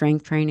 whether it's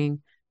strength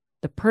training,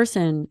 the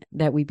person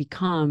that we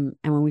become,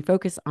 and when we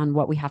focus on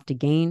what we have to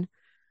gain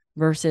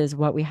versus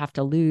what we have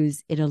to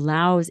lose, it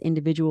allows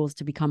individuals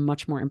to become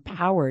much more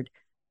empowered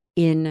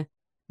in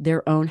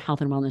their own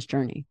health and wellness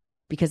journey,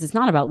 because it's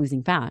not about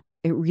losing fat.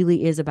 It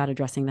really is about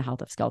addressing the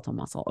health of skeletal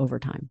muscle over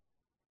time.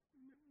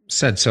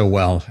 Said so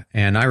well.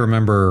 And I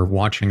remember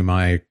watching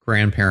my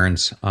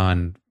grandparents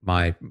on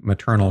my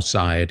maternal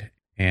side,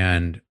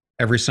 and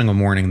every single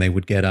morning they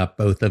would get up,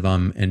 both of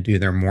them, and do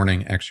their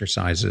morning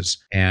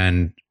exercises.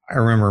 And I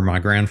remember my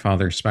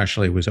grandfather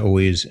especially was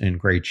always in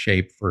great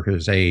shape for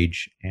his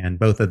age, and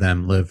both of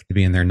them lived to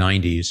be in their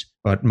 90s.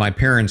 But my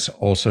parents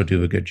also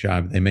do a good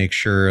job. They make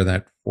sure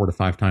that 4 to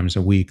 5 times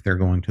a week they're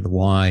going to the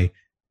Y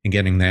and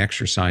getting the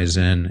exercise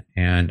in.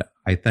 And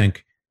I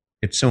think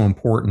it's so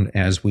important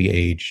as we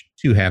age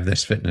to have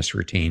this fitness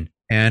routine.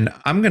 And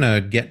I'm going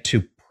to get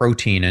to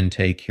protein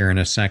intake here in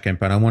a second,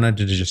 but I wanted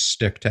to just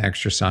stick to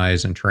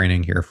exercise and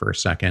training here for a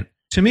second.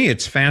 To me,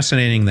 it's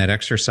fascinating that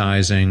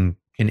exercising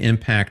can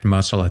impact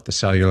muscle at the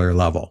cellular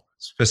level,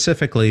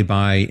 specifically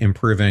by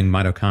improving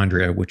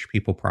mitochondria, which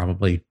people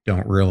probably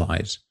don't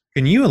realize.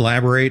 Can you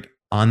elaborate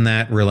on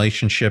that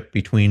relationship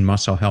between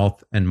muscle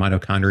health and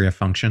mitochondria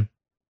function?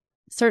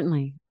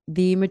 Certainly.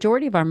 The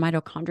majority of our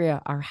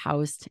mitochondria are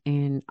housed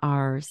in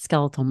our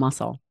skeletal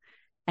muscle.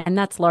 And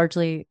that's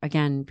largely,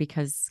 again,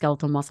 because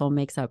skeletal muscle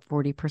makes up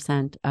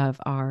 40% of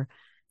our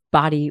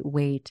body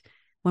weight.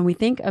 When we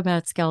think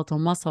about skeletal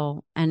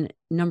muscle, and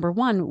number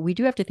one, we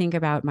do have to think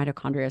about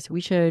mitochondria. So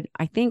we should,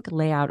 I think,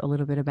 lay out a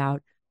little bit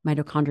about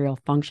mitochondrial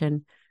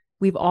function.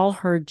 We've all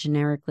heard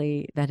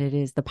generically that it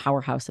is the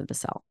powerhouse of the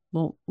cell.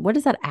 Well, what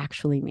does that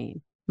actually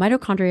mean?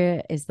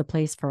 Mitochondria is the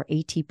place for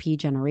ATP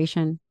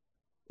generation.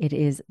 It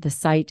is the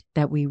site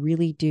that we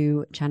really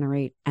do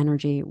generate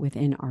energy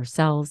within our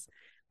cells.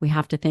 We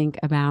have to think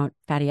about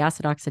fatty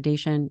acid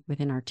oxidation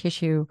within our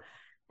tissue,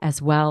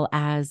 as well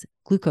as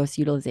glucose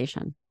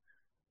utilization.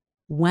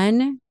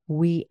 When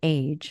we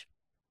age,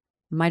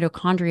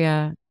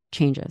 mitochondria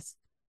changes.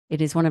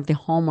 It is one of the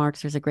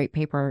hallmarks. There's a great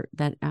paper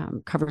that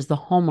covers the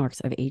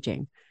hallmarks of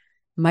aging.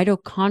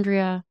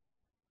 Mitochondria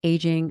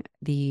aging,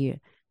 the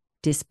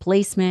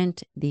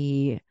displacement,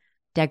 the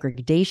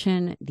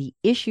degradation, the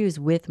issues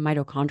with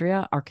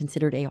mitochondria are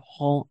considered a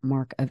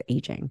hallmark of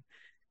aging,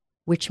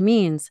 which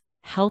means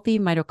healthy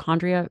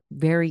mitochondria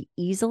very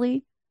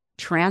easily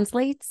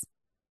translates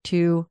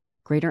to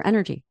greater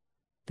energy.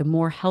 The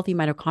more healthy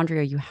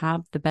mitochondria you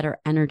have, the better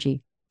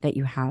energy that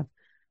you have.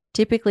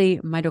 Typically,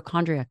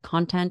 mitochondria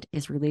content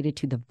is related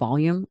to the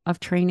volume of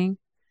training.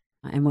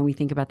 And when we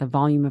think about the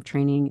volume of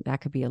training,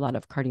 that could be a lot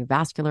of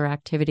cardiovascular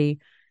activity.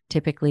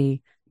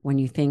 Typically, when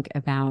you think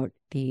about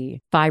the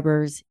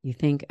fibers, you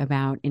think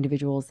about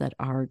individuals that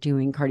are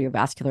doing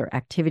cardiovascular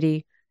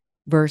activity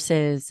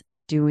versus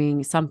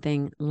doing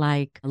something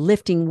like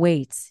lifting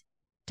weights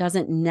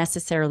doesn't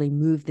necessarily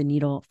move the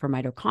needle for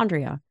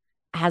mitochondria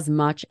as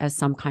much as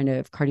some kind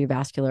of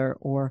cardiovascular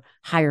or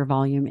higher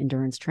volume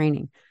endurance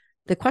training.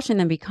 The question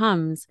then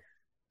becomes,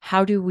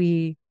 how do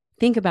we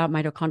think about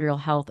mitochondrial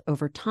health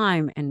over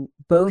time? And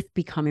both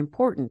become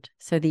important.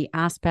 So the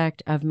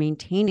aspect of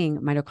maintaining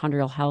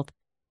mitochondrial health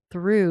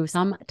through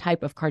some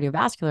type of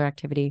cardiovascular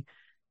activity,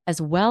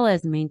 as well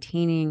as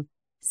maintaining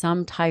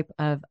some type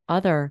of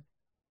other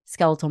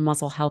skeletal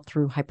muscle health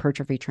through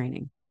hypertrophy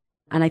training.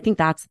 And I think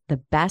that's the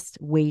best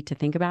way to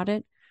think about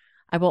it.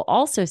 I will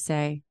also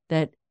say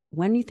that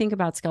when you think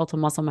about skeletal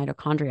muscle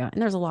mitochondria, and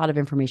there's a lot of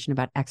information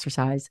about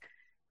exercise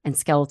and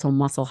skeletal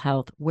muscle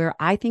health, where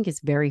I think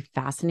is very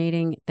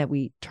fascinating that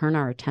we turn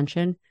our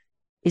attention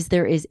is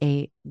there is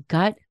a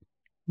gut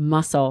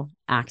muscle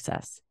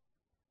axis.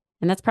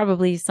 And that's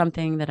probably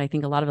something that I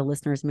think a lot of the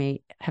listeners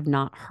may have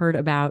not heard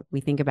about.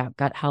 We think about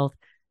gut health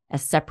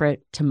as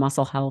separate to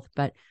muscle health,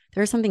 but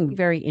there's something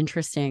very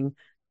interesting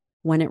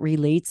when it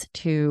relates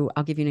to,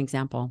 I'll give you an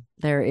example.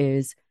 There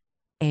is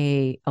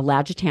a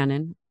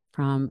lagitanin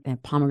from a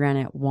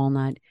pomegranate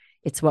walnut.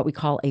 It's what we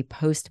call a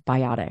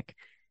postbiotic.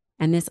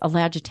 And this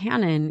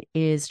alagitanin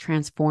is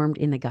transformed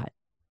in the gut.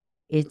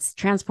 It's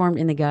transformed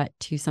in the gut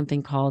to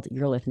something called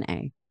urolithin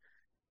A.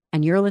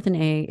 And urolithin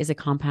A is a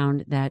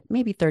compound that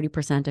maybe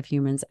 30% of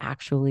humans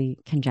actually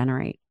can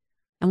generate.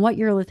 And what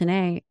urolithin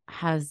A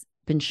has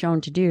been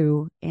shown to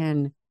do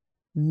in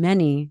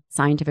many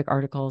scientific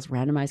articles,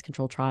 randomized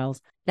controlled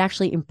trials, it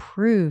actually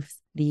improves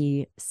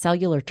the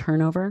cellular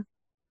turnover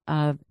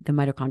of the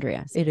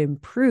mitochondria. It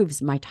improves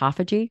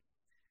mitophagy.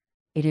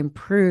 It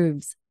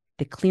improves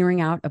the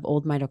clearing out of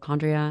old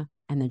mitochondria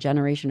and the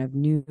generation of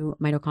new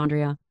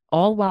mitochondria,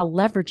 all while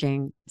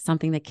leveraging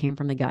something that came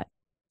from the gut.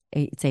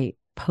 It's a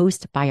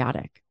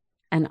postbiotic.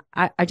 And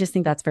I just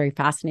think that's very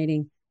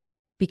fascinating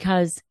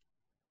because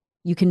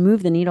you can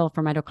move the needle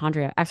for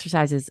mitochondria.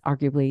 Exercise is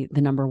arguably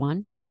the number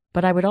one.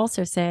 But I would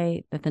also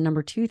say that the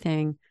number two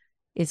thing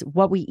is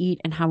what we eat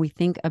and how we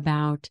think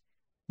about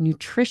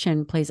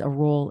nutrition plays a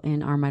role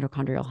in our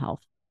mitochondrial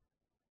health.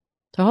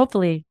 So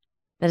hopefully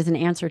that is an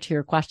answer to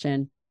your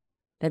question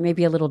that may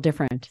be a little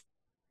different.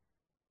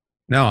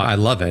 No, I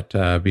love it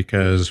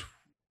because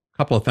a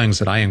couple of things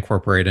that I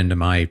incorporate into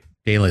my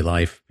daily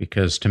life,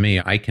 because to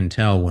me, I can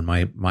tell when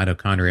my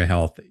mitochondria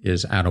health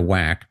is out of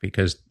whack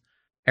because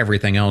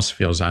everything else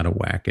feels out of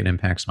whack. It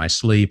impacts my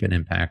sleep. It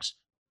impacts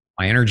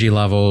my energy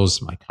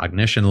levels, my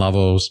cognition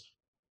levels.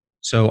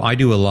 So I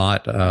do a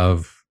lot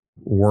of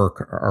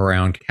work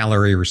around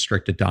calorie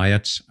restricted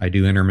diets. I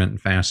do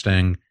intermittent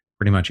fasting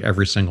pretty much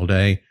every single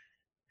day.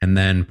 And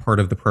then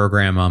part of the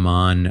program I'm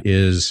on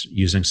is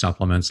using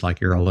supplements like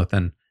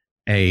urolithin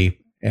A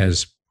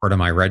as part of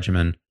my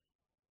regimen.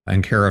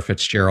 And Kara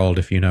Fitzgerald,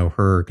 if you know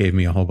her, gave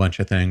me a whole bunch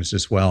of things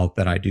as well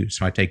that I do.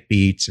 So I take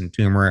beets and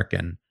turmeric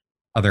and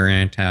other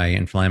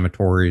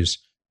anti-inflammatories.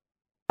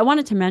 I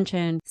wanted to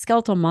mention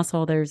skeletal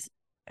muscle.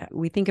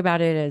 We think about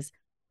it as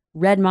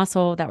red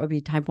muscle, that would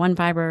be type 1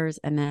 fibers,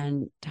 and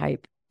then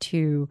type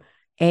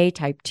 2A,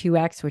 type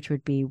 2X, which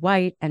would be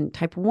white. And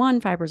type 1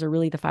 fibers are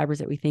really the fibers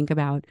that we think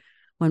about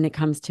when it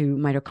comes to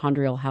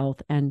mitochondrial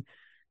health. And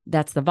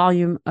that's the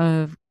volume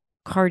of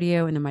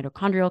cardio and the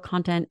mitochondrial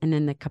content, and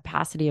then the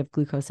capacity of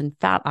glucose and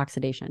fat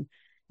oxidation.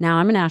 Now,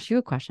 I'm going to ask you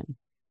a question.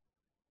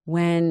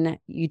 When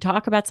you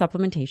talk about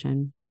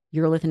supplementation,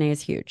 urolithin A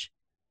is huge.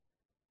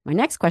 My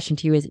next question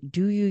to you is,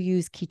 do you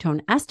use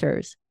ketone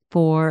esters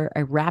for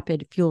a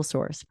rapid fuel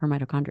source for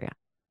mitochondria?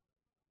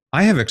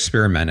 I have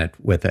experimented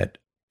with it.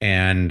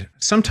 And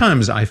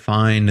sometimes I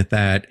find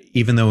that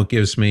even though it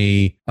gives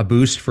me a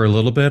boost for a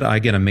little bit, I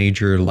get a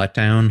major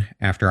letdown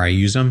after I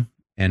use them.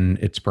 And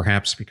it's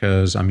perhaps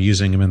because I'm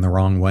using them in the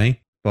wrong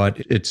way. But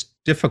it's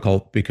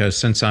difficult because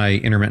since I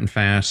intermittent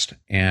fast,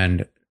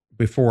 and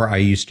before I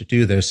used to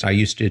do this, I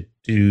used to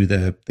do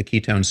the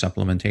ketone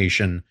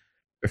supplementation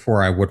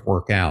before I would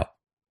work out.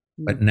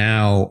 But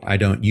now I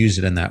don't use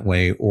it in that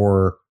way,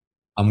 or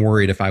I'm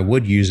worried if I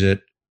would use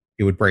it,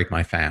 it would break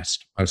my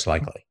fast, most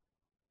likely.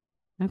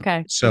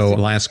 Okay. So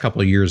the last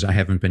couple of years, I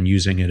haven't been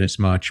using it as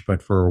much,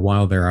 but for a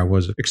while there, I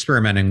was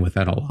experimenting with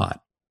that a lot.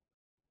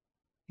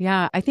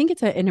 Yeah, I think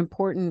it's an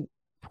important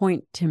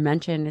point to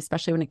mention,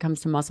 especially when it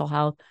comes to muscle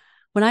health.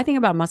 When I think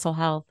about muscle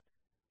health,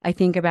 I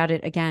think about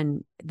it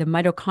again, the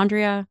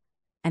mitochondria,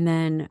 and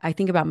then I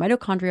think about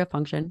mitochondria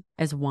function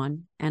as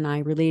one. And I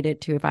relate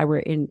it to, if I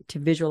were to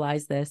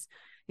visualize this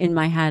in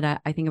my head,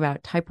 I think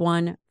about type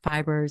 1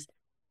 fibers,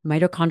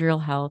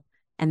 mitochondrial health.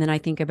 And then I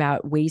think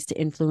about ways to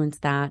influence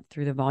that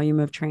through the volume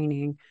of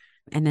training,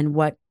 and then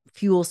what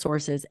fuel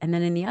sources. And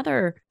then in the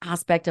other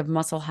aspect of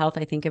muscle health,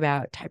 I think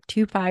about type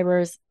 2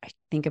 fibers. I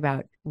think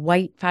about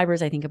white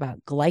fibers. I think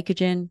about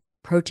glycogen,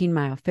 protein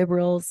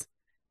myofibrils,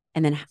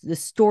 and then the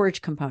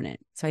storage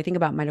component. So I think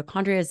about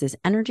mitochondria as this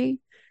energy.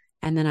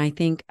 And then I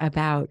think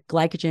about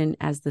glycogen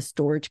as the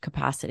storage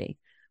capacity,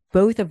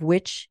 both of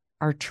which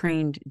are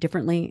trained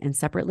differently and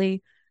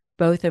separately,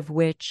 both of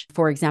which,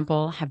 for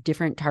example, have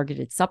different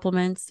targeted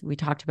supplements. We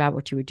talked about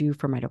what you would do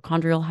for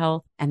mitochondrial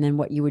health, and then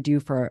what you would do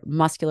for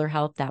muscular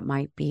health. That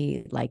might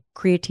be like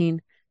creatine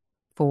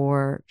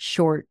for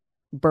short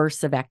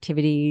bursts of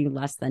activity,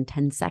 less than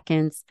 10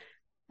 seconds,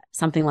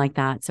 something like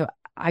that. So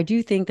I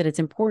do think that it's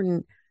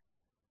important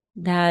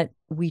that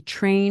we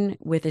train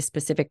with a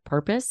specific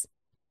purpose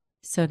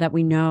so that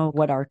we know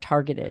what our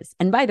target is.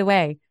 And by the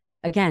way,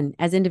 again,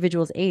 as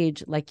individuals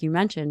age, like you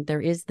mentioned,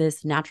 there is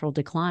this natural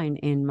decline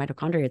in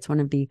mitochondria. It's one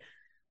of the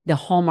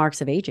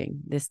hallmarks of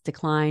aging, this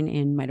decline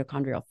in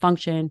mitochondrial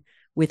function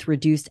with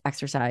reduced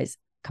exercise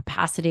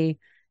capacity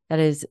that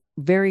is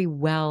very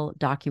well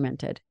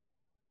documented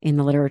in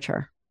the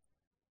literature.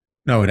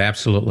 No, it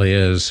absolutely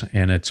is.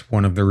 And it's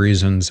one of the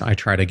reasons I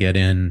try to get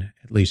in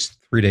at least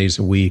 3 days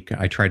a week.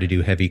 I try to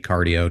do heavy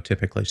cardio,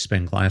 typically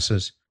spin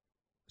classes,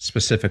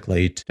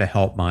 specifically to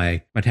help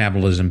my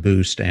metabolism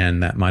boost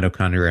and that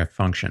mitochondria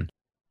function.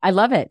 I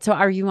love it. So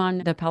are you on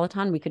the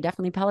Peloton? We could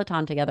definitely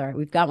Peloton together.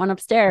 We've got one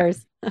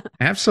upstairs.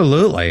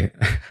 Absolutely.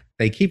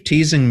 They keep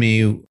teasing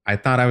me. I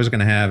thought I was going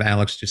to have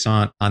Alex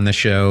Toussaint on the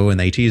show, and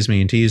they tease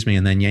me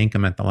and then yank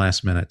him at the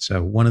last minute.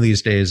 So one of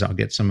these days I'll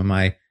get some of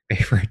my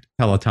favorite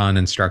Peloton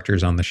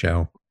instructors on the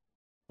show.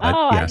 But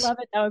yes. I love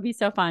it. That would be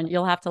so fun.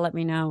 You'll have to let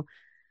me know.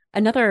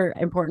 Another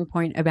important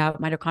point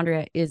about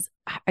mitochondria is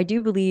I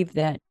do believe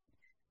that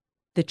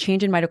the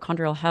change in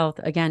mitochondrial health,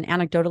 again,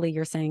 anecdotally,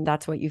 you're saying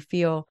that's what you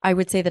feel. I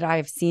would say that I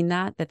have seen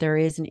that there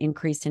is an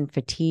increase in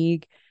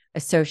fatigue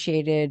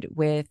associated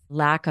with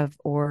lack of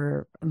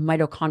or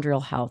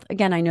mitochondrial health.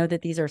 Again, I know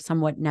that these are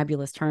somewhat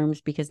nebulous terms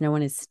because no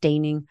one is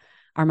staining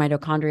our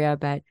mitochondria,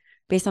 but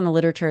based on the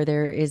literature,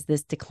 there is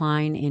this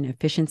decline in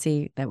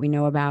efficiency that we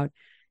know about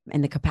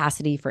and the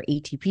capacity for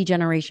ATP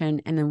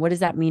generation. And then what does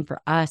that mean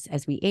for us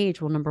as we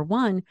age? Well, number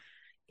one,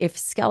 if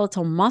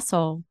skeletal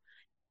muscle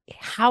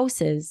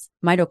houses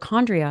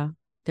mitochondria,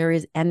 there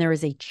is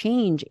a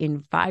change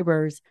in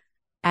fibers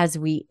as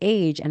we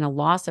age and a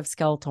loss of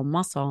skeletal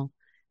muscle,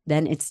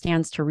 then it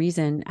stands to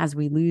reason as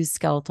we lose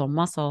skeletal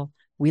muscle,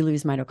 we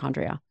lose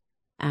mitochondria.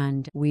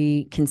 And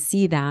we can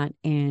see that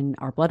in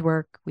our blood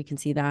work. We can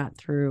see that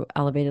through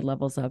elevated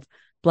levels of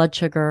blood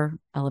sugar,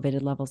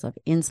 elevated levels of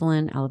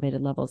insulin,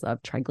 elevated levels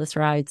of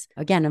triglycerides.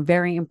 Again, a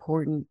very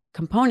important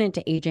component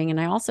to aging.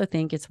 And I also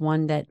think it's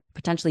one that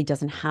potentially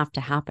doesn't have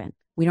to happen.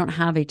 We don't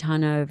have a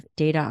ton of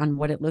data on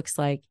what it looks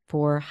like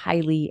for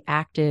highly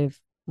active,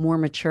 more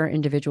mature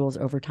individuals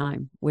over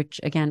time,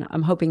 which again,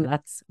 I'm hoping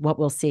that's what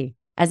we'll see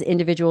as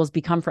individuals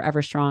become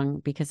forever strong,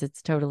 because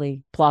it's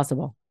totally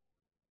plausible.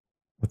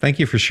 Well, thank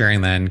you for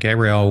sharing that. And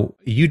Gabrielle,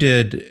 you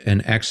did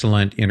an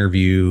excellent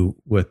interview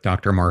with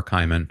Dr. Mark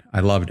Hyman.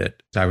 I loved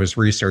it. I was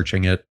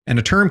researching it, and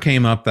a term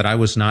came up that I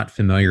was not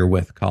familiar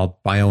with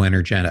called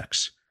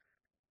bioenergetics.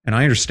 And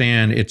I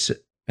understand it's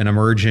an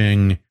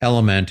emerging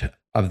element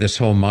of this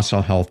whole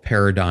muscle health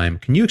paradigm.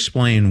 Can you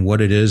explain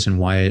what it is and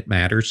why it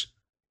matters?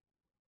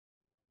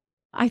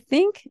 I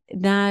think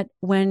that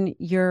when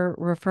you're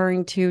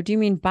referring to, do you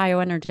mean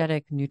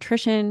bioenergetic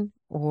nutrition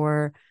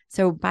or...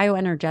 So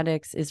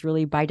bioenergetics is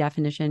really, by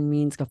definition,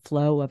 means the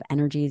flow of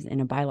energies in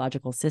a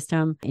biological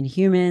system. In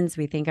humans,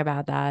 we think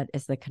about that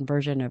as the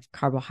conversion of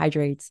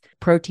carbohydrates,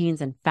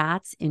 proteins, and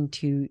fats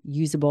into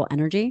usable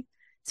energy.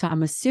 So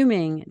I'm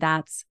assuming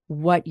that's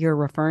what you're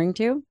referring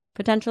to,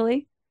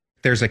 potentially.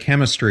 There's a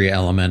chemistry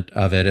element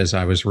of it as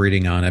I was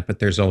reading on it, but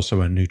there's also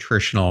a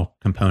nutritional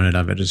component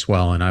of it as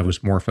well. And I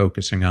was more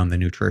focusing on the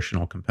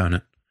nutritional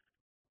component.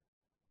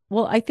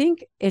 Well, I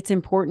think it's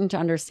important to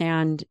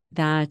understand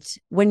that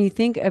when you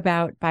think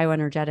about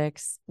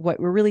bioenergetics, what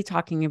we're really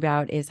talking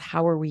about is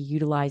how are we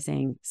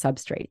utilizing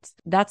substrates?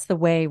 That's the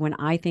way when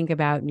I think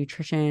about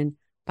nutrition,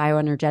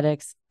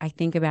 bioenergetics, I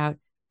think about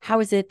how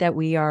is it that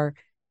we are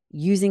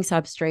using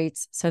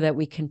substrates so that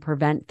we can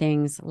prevent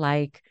things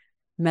like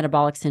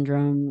metabolic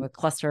syndrome, a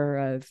cluster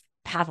of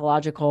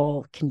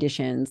pathological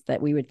conditions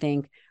that we would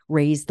think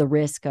raise the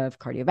risk of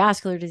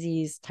cardiovascular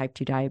disease, type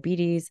 2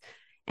 diabetes.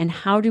 And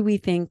how do we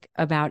think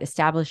about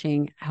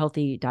establishing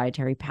healthy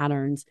dietary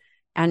patterns?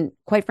 And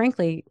quite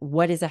frankly,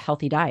 what is a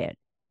healthy diet?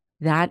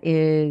 That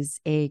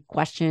is a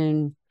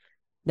question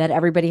that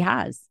everybody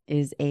has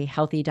is a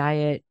healthy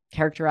diet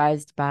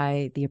characterized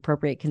by the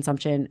appropriate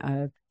consumption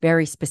of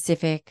very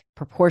specific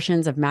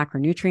proportions of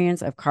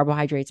macronutrients, of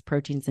carbohydrates,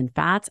 proteins, and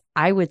fats.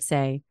 I would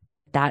say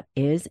that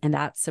is, and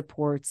that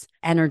supports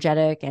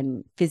energetic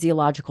and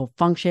physiological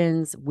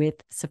functions with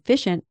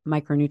sufficient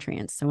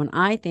micronutrients. So when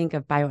I think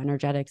of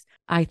bioenergetics,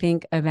 I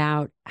think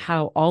about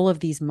how all of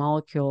these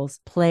molecules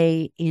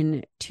play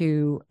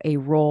into a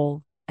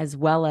role, as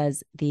well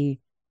as the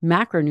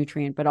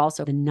macronutrient, but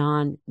also the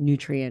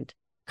non-nutrient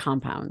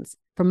compounds.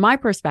 From my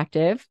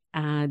perspective,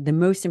 the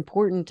most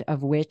important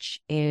of which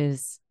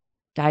is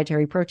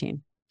dietary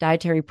protein.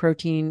 Dietary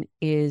protein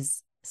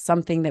is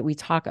something that we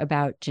talk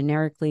about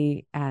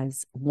generically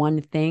as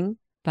one thing,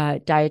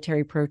 but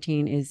dietary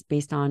protein is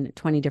based on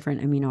 20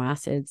 different amino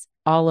acids,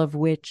 all of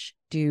which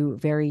do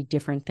very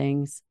different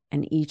things.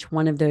 And each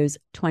one of those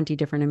 20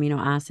 different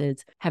amino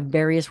acids have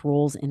various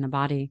roles in the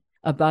body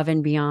above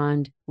and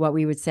beyond what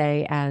we would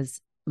say as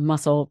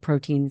muscle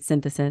protein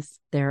synthesis.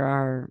 There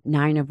are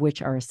 9 of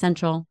which are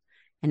essential.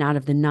 And out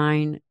of the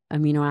 9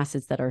 amino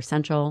acids that are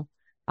essential,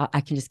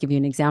 I can just give you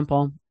an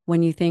example.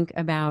 When you think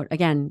about,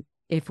 again,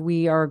 if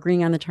we are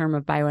agreeing on the term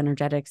of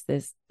bioenergetics,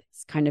 this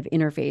kind of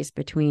interface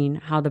between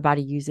how the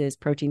body uses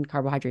protein,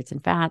 carbohydrates,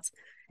 and fats,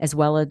 as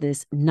well as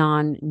this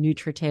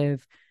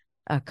non-nutritive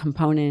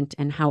component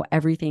and how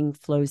everything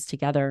flows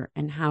together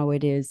and how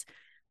it is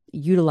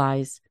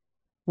utilized.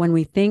 When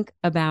we think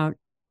about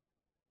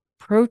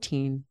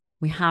protein,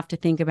 we have to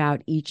think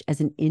about each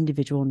as an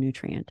individual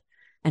nutrient.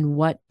 And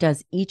what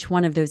does each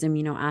one of those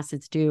amino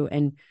acids do?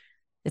 And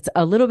it's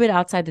a little bit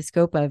outside the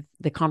scope of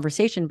the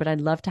conversation, but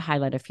I'd love to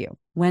highlight a few.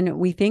 When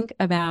we think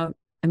about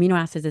amino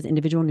acids as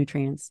individual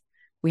nutrients,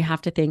 we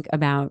have to think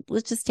about,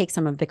 let's just take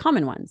some of the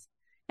common ones.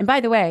 And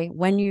by the way,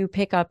 when you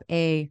pick up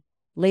a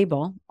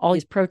label, all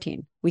use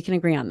protein. We can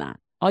agree on that.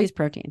 All use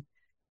protein.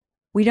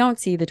 We don't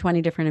see the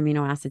 20 different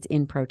amino acids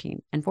in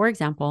protein. And for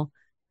example,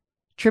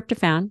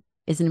 tryptophan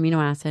is an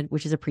amino acid,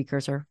 which is a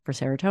precursor for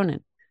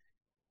serotonin.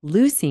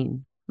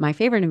 Leucine, my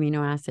favorite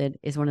amino acid,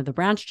 is one of the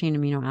branched chain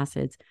amino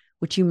acids,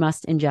 which you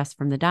must ingest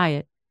from the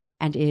diet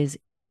and is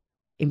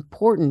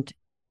important,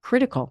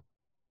 critical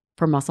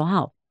for muscle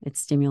health. It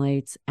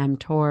stimulates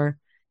mTOR,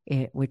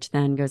 which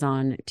then goes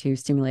on to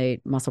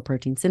stimulate muscle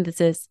protein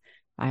synthesis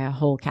by a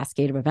whole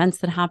cascade of events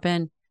that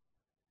happen.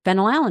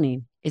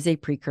 Phenylalanine is a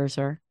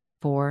precursor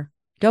for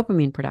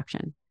dopamine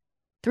production.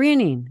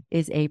 Threonine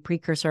is a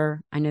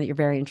precursor. I know that you're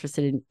very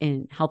interested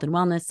in health and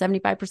wellness.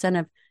 75%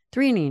 of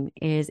threonine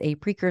is a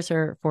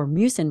precursor for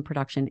mucin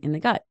production in the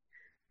gut.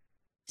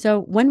 So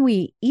when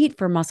we eat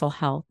for muscle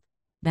health,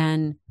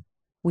 then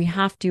we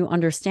have to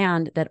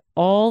understand that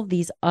all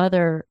these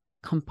other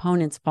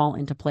components fall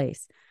into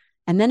place.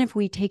 And then if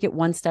we take it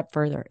one step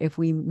further, if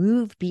we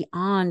move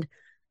beyond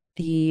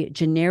the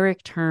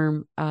generic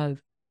term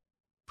of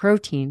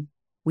protein,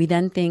 we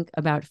then think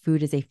about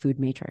food as a food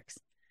matrix.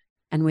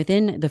 And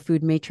within the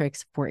food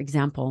matrix, for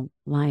example,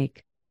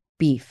 like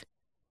beef,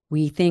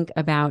 we think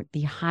about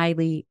the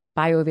highly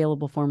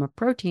bioavailable form of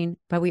protein,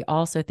 but we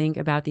also think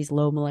about these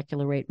low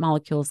molecular weight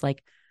molecules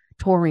like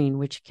taurine,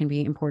 which can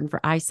be important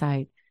for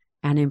eyesight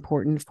and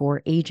important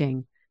for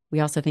aging. We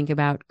also think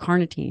about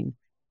carnitine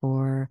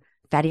for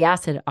fatty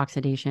acid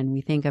oxidation.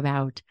 We think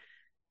about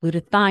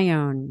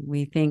glutathione.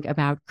 We think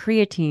about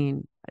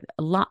creatine,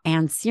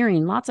 and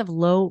serine, lots of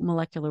low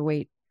molecular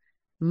weight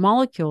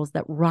molecules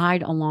that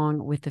ride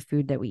along with the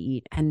food that we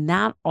eat. And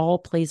that all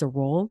plays a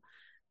role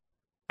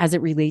as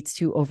it relates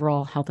to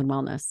overall health and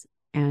wellness.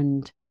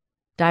 And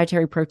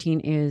dietary protein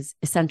is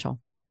essential.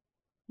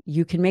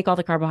 You can make all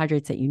the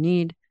carbohydrates that you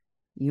need.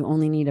 You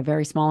only need a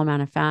very small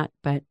amount of fat,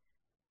 but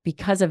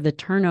because of the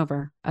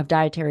turnover of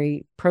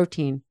because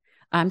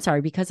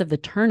of the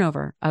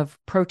turnover of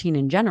protein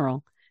in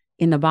general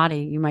in the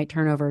body, you might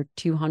turn over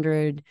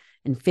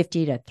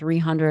 250 to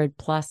 300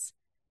 plus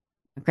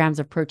grams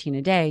of protein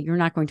a day. You're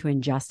not going to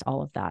ingest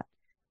all of that.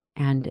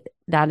 And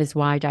that is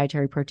why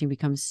dietary protein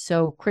becomes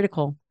so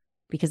critical,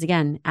 because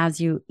again, as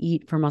you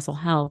eat for muscle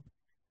health,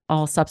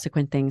 all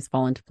subsequent things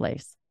fall into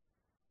place.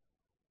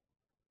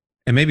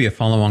 And maybe a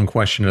follow-on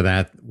question to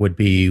that would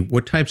be,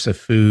 what types of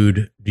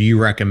food do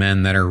you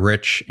recommend that are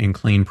rich in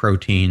clean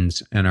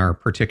proteins and are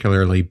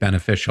particularly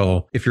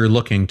beneficial if you're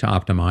looking to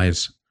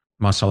optimize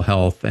muscle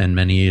health and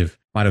many of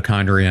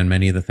mitochondria and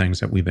many of the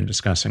things that we've been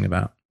discussing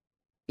about?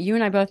 You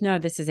and I both know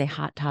this is a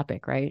hot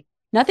topic, right?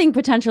 Nothing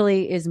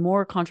potentially is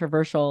more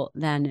controversial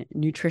than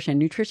nutrition.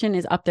 Nutrition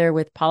is up there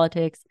with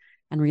politics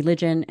and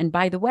religion. And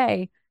by the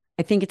way,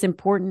 I think it's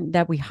important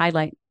that we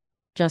highlight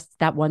just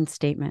that one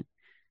statement,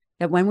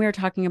 that when we are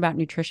talking about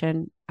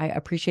nutrition, I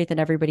appreciate that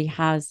everybody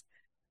has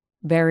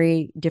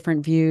very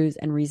different views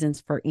and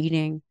reasons for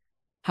eating.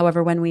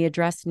 However, when we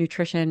address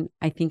nutrition,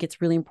 I think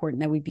it's really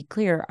important that we be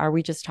clear. Are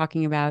we just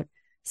talking about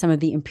some of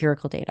the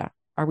empirical data?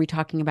 Are we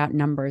talking about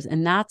numbers?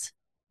 And that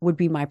would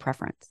be my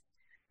preference.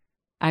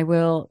 I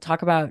will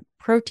talk about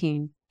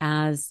protein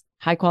as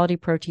high quality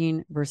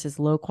protein versus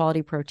low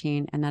quality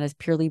protein. And that is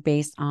purely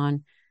based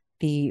on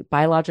the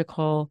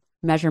biological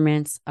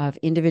measurements of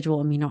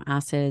individual amino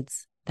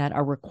acids that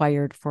are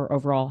required for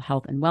overall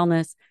health and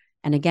wellness.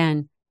 And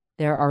again,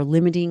 there are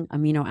limiting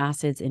amino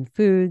acids in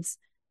foods,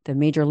 the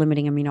major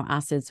limiting amino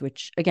acids,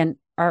 which again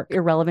are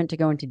irrelevant to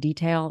go into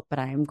detail, but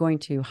I am going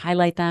to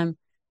highlight them.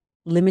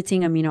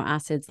 Limiting amino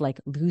acids like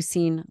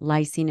leucine,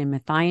 lysine, and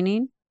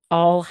methionine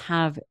all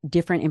have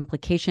different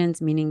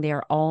implications, meaning they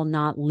are all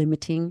not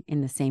limiting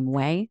in the same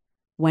way.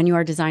 When you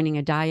are designing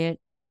a diet,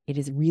 it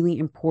is really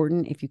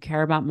important if you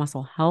care about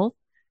muscle health.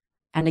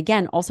 And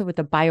again, also with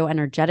the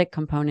bioenergetic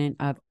component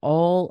of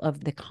all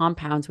of the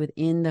compounds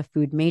within the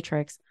food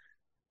matrix,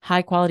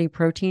 high quality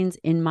proteins,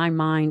 in my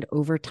mind,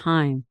 over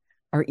time,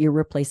 are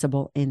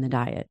irreplaceable in the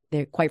diet.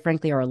 They, quite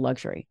frankly, are a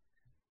luxury.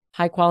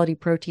 High quality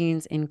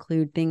proteins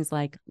include things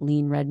like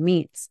lean red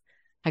meats.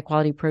 High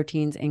quality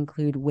proteins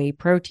include whey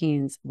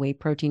proteins, whey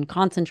protein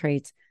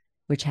concentrates,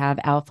 which have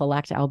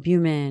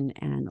alpha-lactalbumin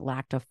and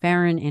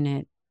lactoferrin in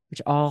it,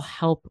 which all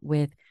help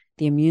with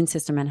the immune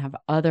system and have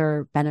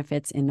other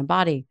benefits in the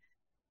body.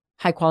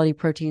 High quality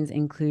proteins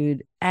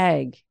include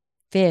egg,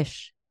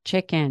 fish,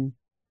 chicken,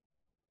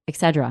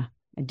 etc.,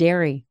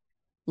 dairy.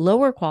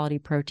 Lower quality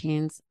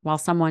proteins, while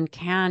someone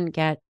can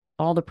get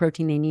all the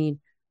protein they need,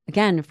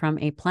 again, from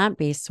a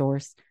plant-based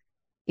source,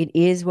 it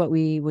is what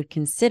we would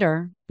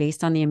consider,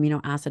 based on the amino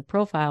acid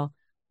profile,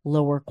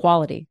 lower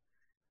quality.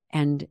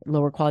 And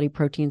lower quality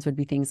proteins would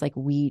be things like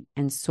wheat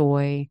and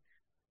soy,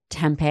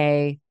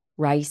 tempeh,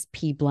 rice,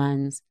 pea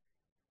blends.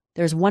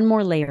 There's one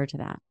more layer to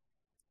that.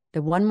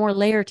 The one more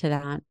layer to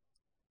that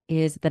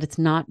is that it's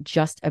not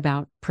just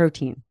about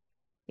protein.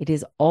 It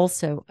is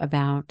also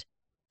about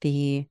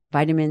the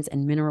vitamins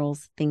and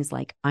minerals, things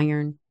like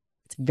iron.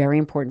 It's very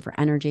important for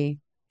energy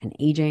and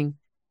aging,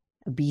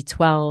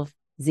 B12,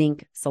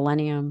 zinc,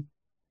 selenium,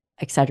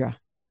 etc.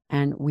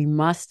 And we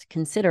must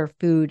consider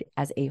food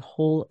as a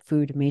whole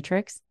food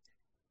matrix.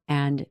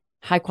 And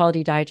high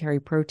quality dietary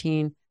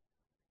protein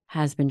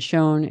has been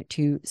shown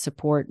to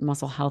support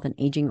muscle health and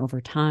aging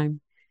over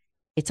time.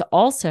 It's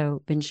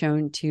also been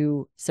shown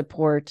to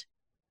support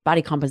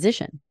body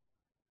composition.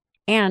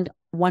 And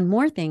one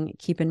more thing,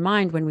 keep in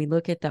mind when we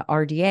look at the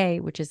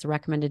RDA, which is the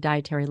recommended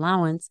dietary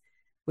allowance,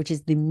 which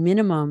is the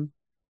minimum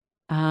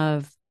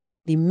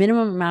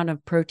amount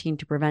of protein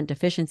to prevent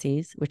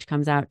deficiencies, which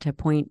comes out to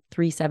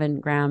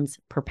 0.37 grams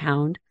per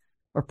pound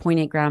or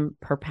 0.8 gram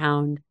per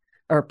pound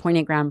or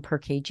 0.8 gram per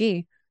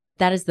kg.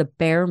 That is the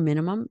bare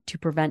minimum to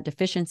prevent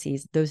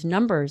deficiencies. Those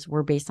numbers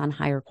were based on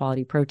higher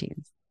quality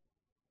proteins.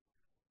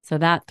 So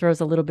that throws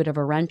a little bit of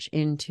a wrench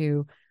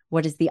into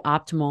what is the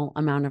optimal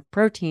amount of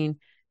protein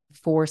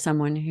for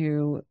someone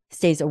who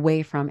stays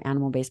away from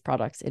animal-based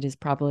products. It is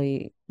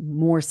probably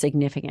more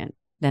significant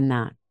than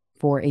that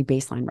for a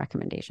baseline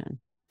recommendation.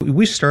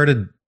 We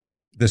started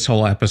this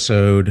whole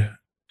episode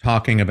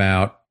talking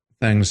about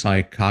things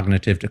like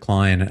cognitive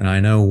decline. And I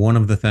know one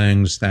of the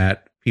things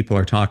that people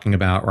are talking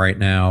about right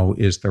now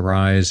is the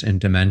rise in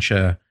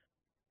dementia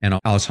and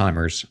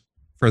Alzheimer's.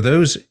 For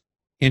those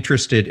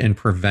interested in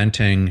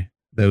preventing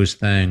those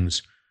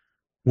things,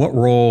 what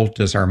role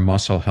does our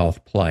muscle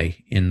health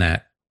play in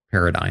that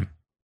paradigm?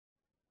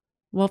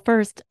 Well,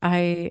 first,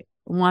 I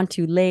want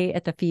to lay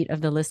at the feet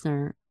of the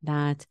listener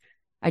that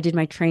I did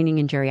my training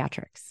in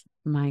geriatrics.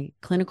 My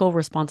clinical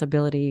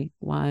responsibility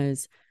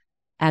was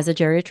as a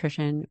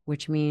geriatrician,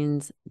 which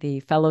means the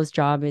fellow's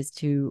job is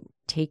to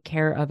take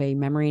care of a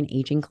memory and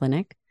aging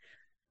clinic,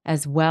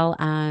 as well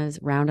as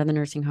round on the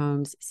nursing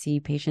homes, see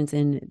patients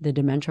in the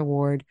dementia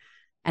ward,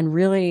 and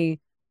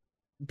really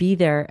be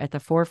there at the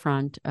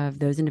forefront of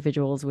those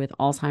individuals with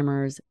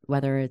Alzheimer's,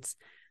 whether it's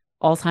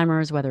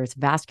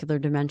vascular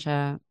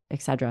dementia,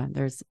 etc.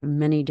 There's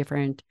many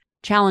different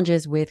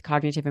challenges with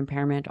cognitive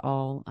impairment,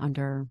 all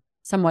under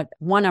somewhat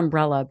one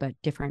umbrella, but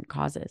different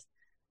causes.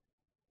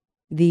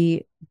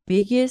 The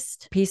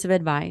biggest piece of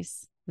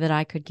advice that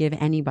I could give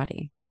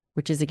anybody,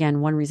 which is again,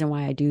 one reason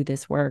why I do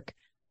this work,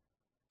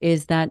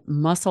 is that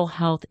muscle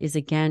health is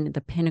again,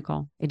 the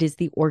pinnacle. It is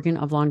the organ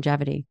of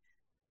longevity.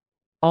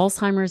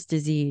 Alzheimer's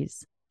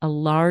disease, a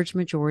large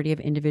majority of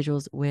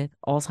individuals with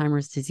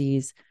Alzheimer's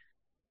disease,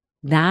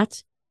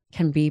 that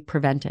can be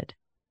prevented.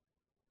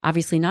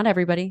 Obviously, not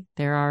everybody.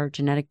 There are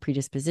genetic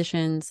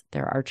predispositions.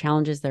 There are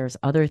challenges. There's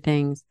other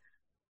things.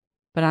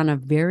 But on a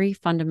very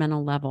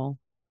fundamental level,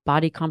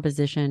 body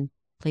composition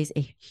plays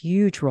a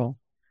huge role.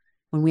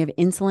 When we have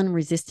insulin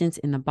resistance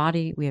in the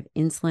body, we have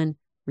insulin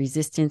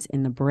resistance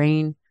in the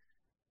brain.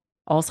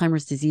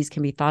 Alzheimer's disease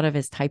can be thought of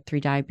as type 3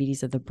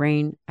 diabetes of the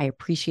brain. I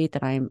appreciate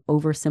that I am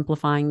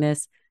oversimplifying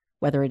this,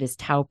 whether it is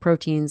tau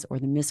proteins or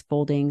the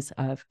misfoldings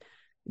of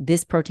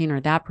this protein or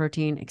that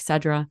protein,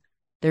 etc.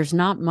 There's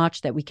not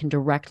much that we can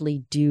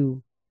directly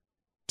do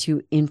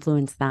to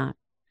influence that.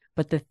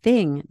 But the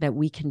thing that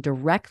we can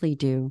directly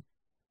do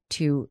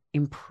to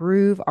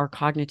improve our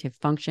cognitive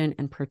function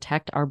and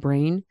protect our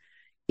brain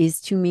is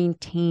to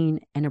maintain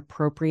an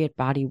appropriate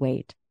body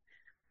weight.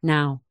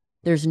 Now,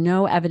 there's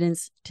no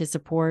evidence to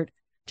support,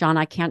 John,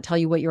 I can't tell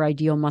you what your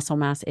ideal muscle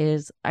mass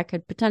is. I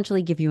could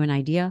potentially give you an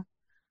idea,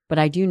 but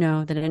I do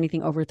know that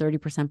anything over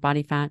 30%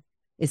 body fat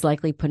is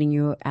likely putting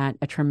you at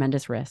a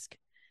tremendous risk.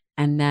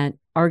 And that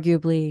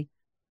arguably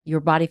Your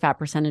body fat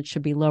percentage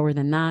should be lower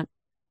than that.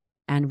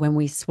 And when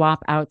we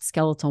swap out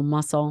skeletal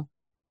muscle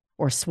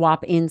or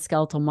swap in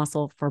skeletal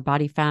muscle for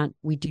body fat,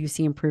 we do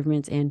see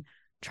improvements in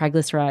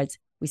triglycerides.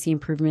 We see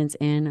improvements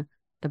in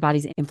the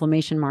body's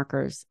inflammation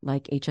markers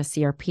like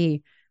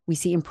hsCRP. We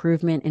see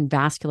improvement in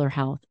vascular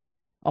health.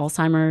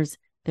 Alzheimer's,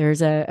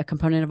 there's a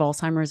component of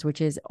Alzheimer's,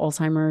 which is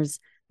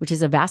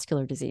a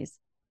vascular disease.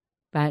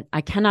 But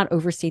I cannot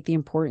overstate the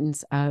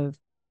importance of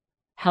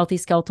healthy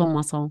skeletal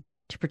muscle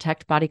to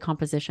protect body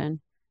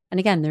composition. And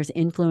again, there's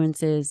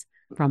influences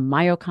from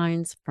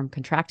myokines, from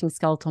contracting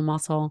skeletal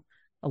muscle.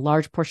 A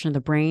large portion of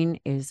the brain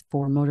is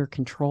for motor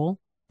control.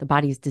 The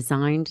body is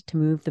designed to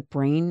move. The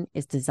brain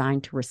is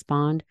designed to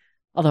respond,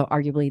 although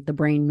arguably the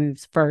brain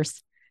moves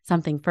first,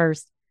 something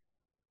first.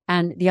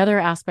 And the other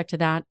aspect of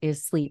that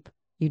is sleep.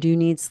 You do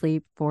need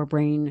sleep for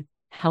brain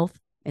health.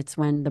 It's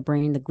when the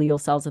glial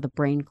cells of the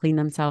brain clean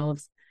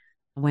themselves.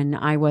 When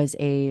I was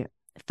a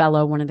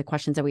fellow, one of the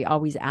questions that we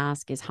always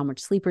ask is, how much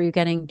sleep are you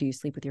getting? Do you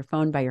sleep with your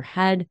phone by your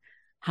head?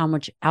 How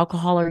much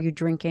alcohol are you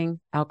drinking?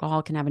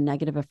 Alcohol can have a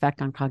negative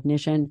effect on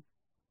cognition.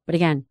 But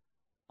again,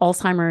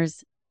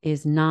 Alzheimer's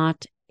is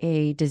not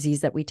a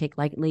disease that we take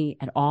lightly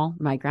at all.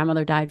 My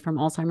grandmother died from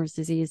Alzheimer's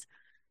disease,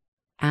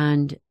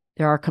 and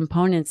there are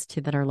components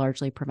to that are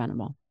largely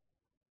preventable.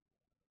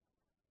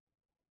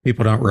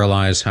 People don't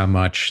realize how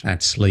much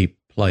that sleep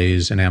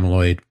plays in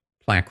amyloid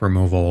plaque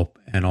removal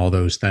and all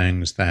those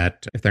things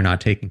that, if they're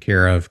not taken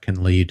care of,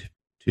 can lead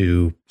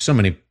to so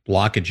many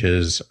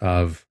blockages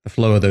of the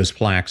flow of those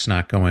plaques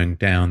not going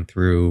down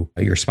through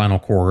your spinal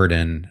cord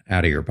and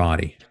out of your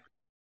body.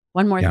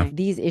 One more thing,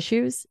 these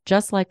issues,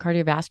 just like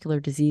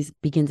cardiovascular disease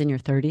begins in your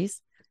 30s,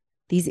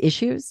 these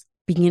issues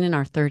begin in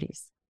our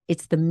 30s.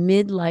 It's the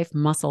midlife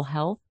muscle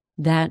health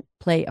that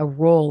play a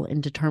role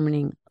in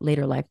determining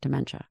later life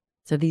dementia.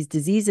 So these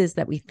diseases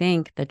that we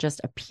think that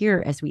just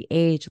appear as we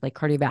age, like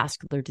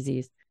cardiovascular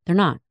disease, they're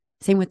not.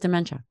 Same with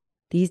dementia.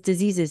 These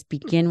diseases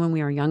begin when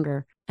we are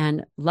younger,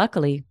 and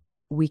luckily,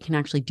 we can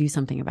actually do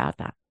something about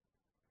that.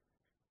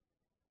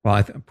 Well, I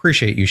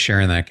appreciate you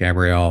sharing that,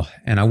 Gabrielle.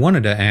 And I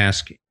wanted to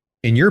ask,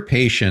 in your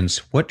patients,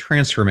 what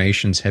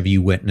transformations have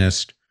you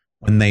witnessed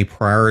when they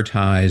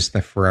prioritize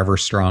the Forever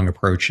Strong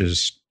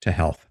approaches to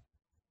health?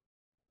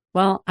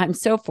 Well, I'm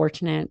so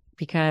fortunate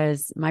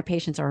because my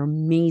patients are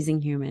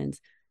amazing humans.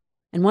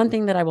 And one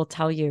thing that I will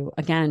tell you,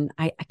 again,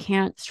 I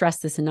can't stress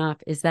this enough,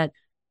 is that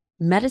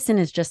medicine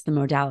is just the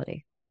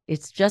modality.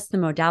 It's just the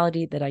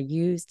modality that I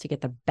use to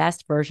get the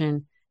best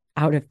version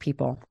out of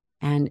people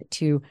and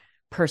to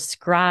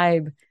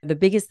prescribe. The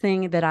biggest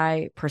thing that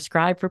I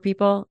prescribe for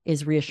people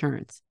is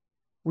reassurance.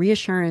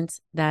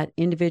 Reassurance that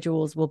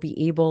individuals will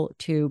be able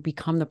to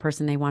become the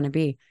person they want to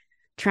be.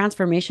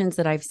 Transformations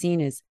that I've seen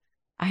is,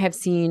 I have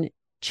seen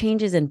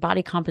changes in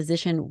body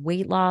composition,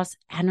 weight loss,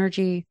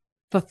 energy,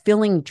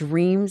 fulfilling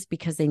dreams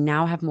because they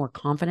now have more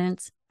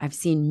confidence. I've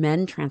seen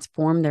men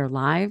transform their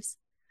lives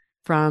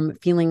from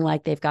feeling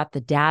like they've got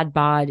the dad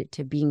bod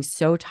to being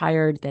so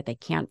tired that they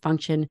can't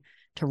function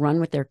to run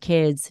with their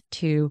kids,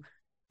 to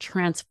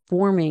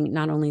transforming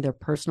not only their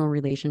personal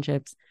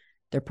relationships,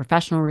 their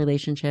professional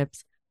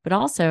relationships, but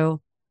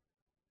also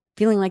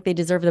feeling like they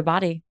deserve the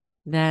body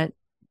that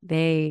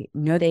they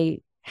know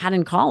they had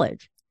in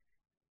college.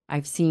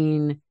 I've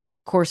seen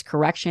course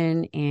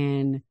correction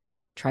in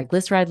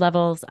triglyceride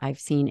levels. I've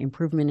seen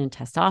improvement in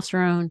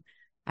testosterone.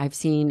 I've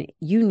seen,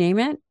 you name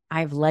it,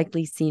 I've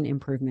likely seen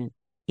improvement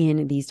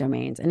in these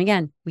domains. And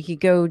again, we could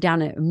go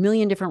down a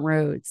million different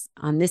roads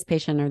on this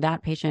patient or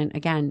that patient,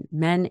 again,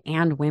 men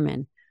and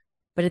women.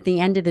 But at the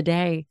end of the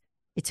day,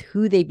 it's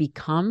who they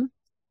become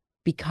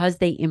because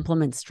they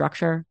implement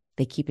structure.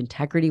 They keep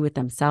integrity with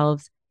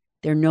themselves.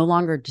 They're no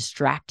longer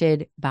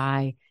distracted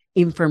by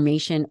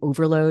information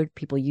overload.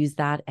 People use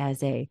that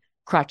as a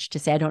crutch to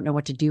say, I don't know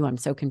what to do. I'm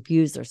so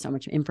confused. There's so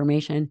much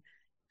information.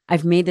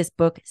 I've made this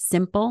book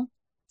simple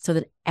so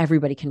that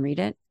everybody can read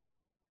it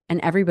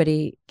and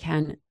everybody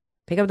can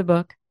pick up the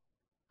book,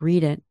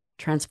 read it,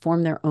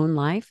 transform their own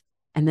life,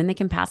 and then they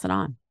can pass it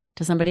on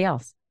to somebody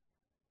else.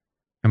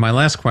 And my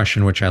last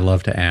question, which I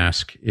love to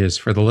ask, is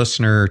for the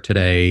listener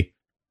today,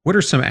 what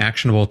are some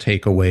actionable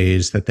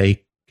takeaways that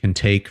they can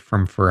take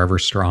from Forever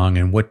Strong?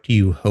 And what do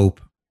you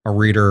hope a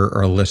reader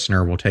or a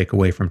listener will take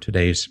away from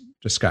today's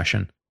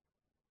discussion?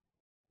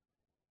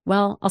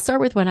 Well, I'll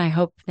start with what I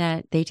hope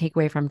that they take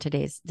away from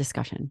today's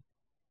discussion.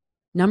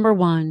 Number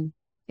one,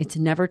 it's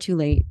never too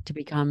late to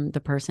become the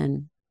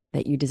person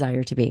that you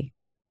desire to be.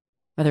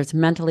 Whether it's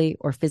mentally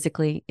or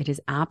physically, it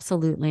is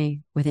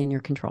absolutely within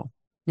your control.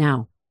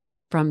 Now,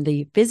 from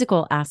the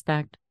physical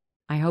aspect,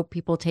 I hope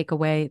people take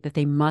away that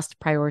they must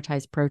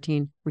prioritize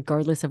protein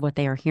regardless of what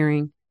they are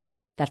hearing.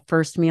 That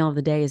first meal of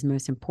the day is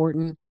most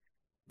important.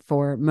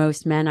 For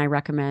most men, I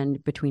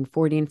recommend between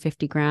 40 and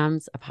 50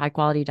 grams of high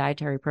quality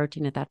dietary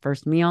protein at that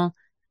first meal.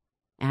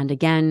 And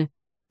again,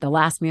 the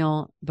last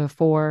meal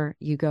before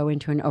you go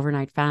into an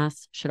overnight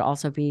fast should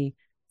also be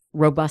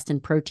robust in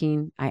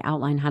protein. I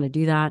outline how to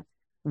do that.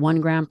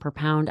 1 gram per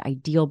pound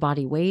ideal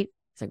body weight.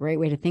 It's a great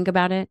way to think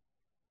about it.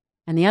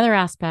 And the other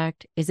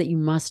aspect is that you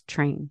must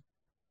train.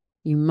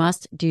 You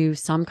must do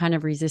some kind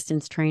of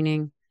resistance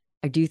training.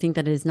 I do think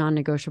that it is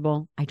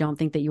non-negotiable. I don't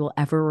think that you will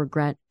ever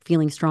regret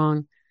feeling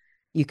strong.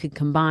 You could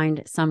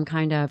combine some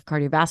kind of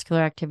cardiovascular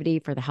activity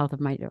for the health of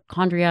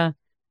mitochondria.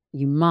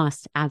 You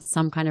must add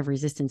some kind of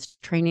resistance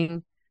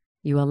training.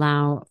 You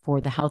allow for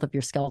the health of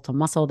your skeletal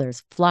muscle.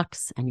 There's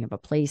flux, and you have a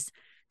place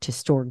to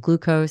store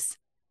glucose.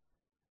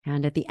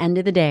 And at the end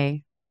of the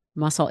day,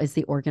 muscle is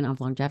the organ of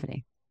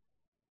longevity.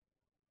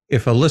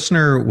 If a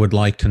listener would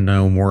like to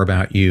know more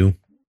about you,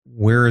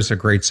 where is a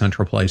great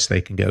central place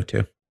they can go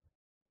to?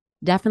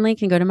 Definitely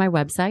can go to my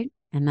website,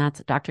 and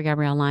that's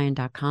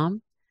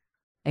drgabriellelyon.com.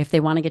 If they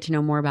want to get to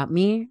know more about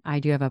me, I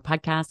do have a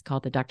podcast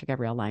called The Dr.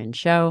 Gabrielle Lyon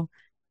Show.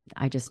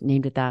 I just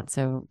named it that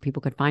so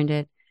people could find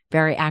it.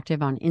 Very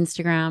active on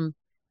Instagram.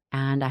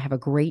 And I have a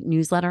great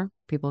newsletter.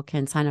 People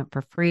can sign up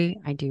for free.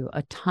 I do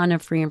a ton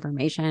of free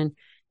information,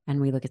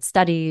 and we look at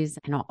studies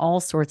and all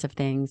sorts of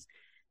things.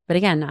 But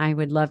again, I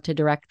would love to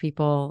direct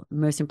people,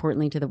 most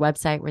importantly, to the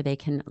website where they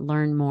can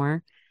learn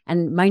more.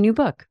 And my new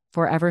book,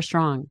 Forever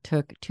Strong,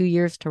 took 2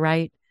 years to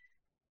write.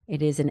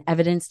 It is an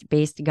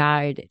evidence-based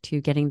guide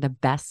to getting the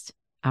best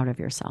out of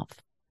yourself.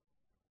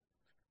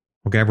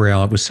 Well,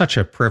 Gabrielle, it was such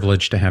a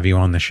privilege to have you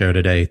on the show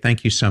today.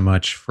 Thank you so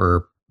much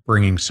for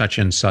bringing such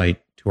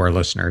insight to our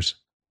listeners.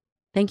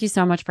 Thank you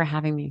so much for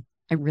having me.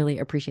 I really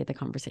appreciate the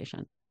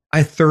conversation.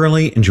 I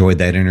thoroughly enjoyed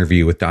that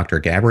interview with Dr.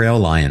 Gabrielle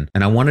Lyon,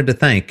 and I wanted to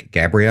thank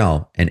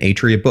Gabrielle and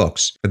Atria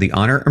Books for the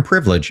honor and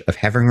privilege of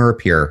having her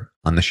appear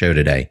on the show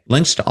today.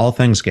 Links to all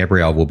things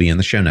Gabrielle will be in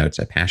the show notes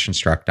at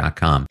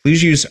passionstruck.com.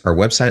 Please use our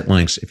website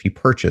links if you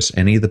purchase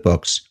any of the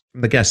books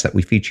from the guests that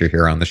we feature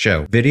here on the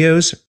show.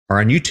 Videos are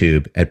on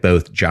YouTube at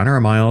both John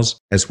R. Miles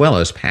as well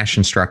as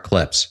Passion Struck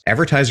Clips.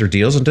 Advertiser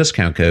deals and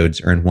discount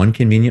codes are in one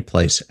convenient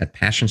place at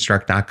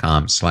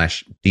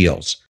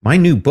passionstruck.com/deals. My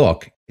new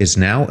book is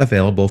now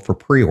available for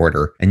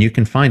pre-order, and you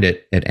can find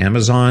it at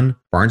Amazon,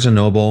 Barnes &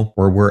 Noble,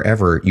 or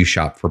wherever you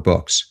shop for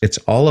books. It's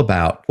all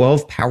about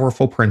 12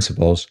 powerful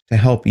principles to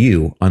help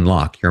you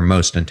unlock your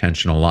most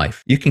intentional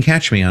life. You can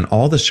catch me on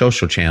all the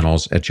social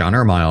channels at John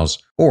R. Miles,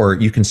 or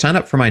you can sign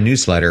up for my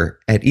newsletter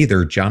at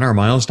either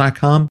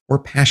johnrmiles.com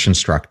or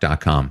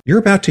passionstruck.com. You're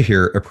about to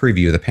hear a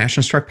preview of the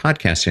Passion Struck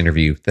podcast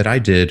interview that I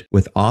did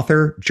with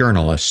author,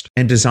 journalist,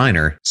 and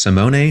designer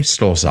Simone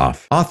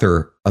Stolzoff,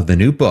 author of the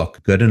new book,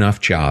 Good Enough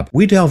Job.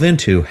 We delve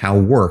into how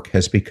work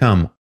has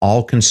become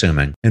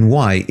all-consuming and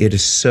why it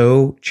is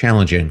so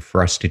challenging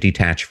for us to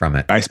detach from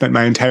it. I spent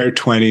my entire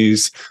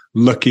 20s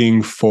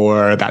looking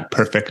for that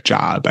perfect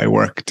job. I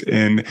worked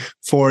in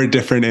 4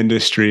 different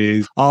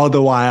industries, all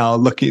the while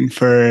looking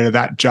for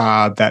that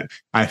job that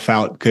I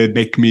felt could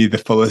make me the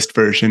fullest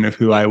version of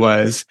who I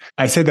was.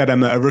 I say that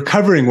I'm a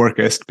recovering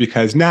workist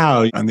because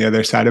now, on the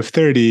other side of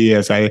 30,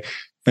 as I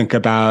think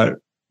about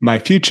my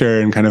future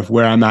and kind of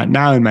where I'm at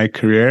now in my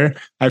career,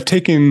 I've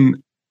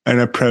taken an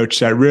approach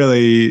that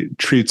really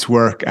treats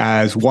work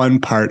as one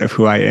part of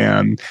who I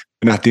am,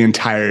 not the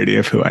entirety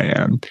of who I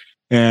am.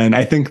 And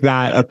I think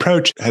that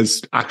approach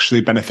has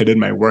actually benefited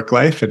my work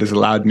life. It has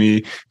allowed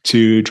me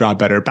to draw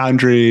better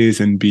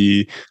boundaries and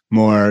be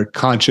more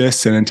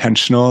conscious and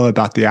intentional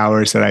about the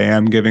hours that I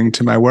am giving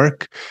to my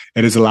work.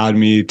 It has allowed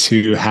me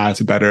to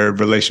have better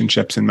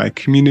relationships in my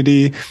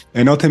community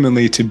and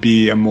ultimately to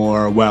be a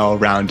more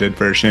well-rounded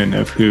version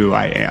of who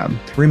I am.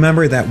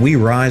 Remember that we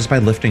rise by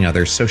lifting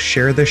others, so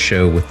share this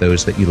show with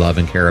those that you love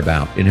and care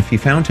about. And if you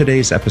found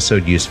today's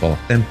episode useful,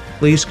 then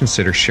please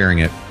consider sharing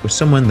it with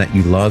someone that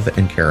you love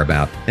and care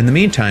about. In the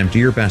meantime, do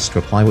your best to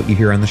apply what you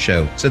hear on the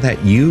show so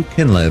that you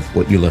can live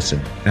what you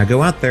listen. Now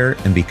go out there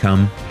and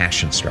become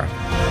passion struck.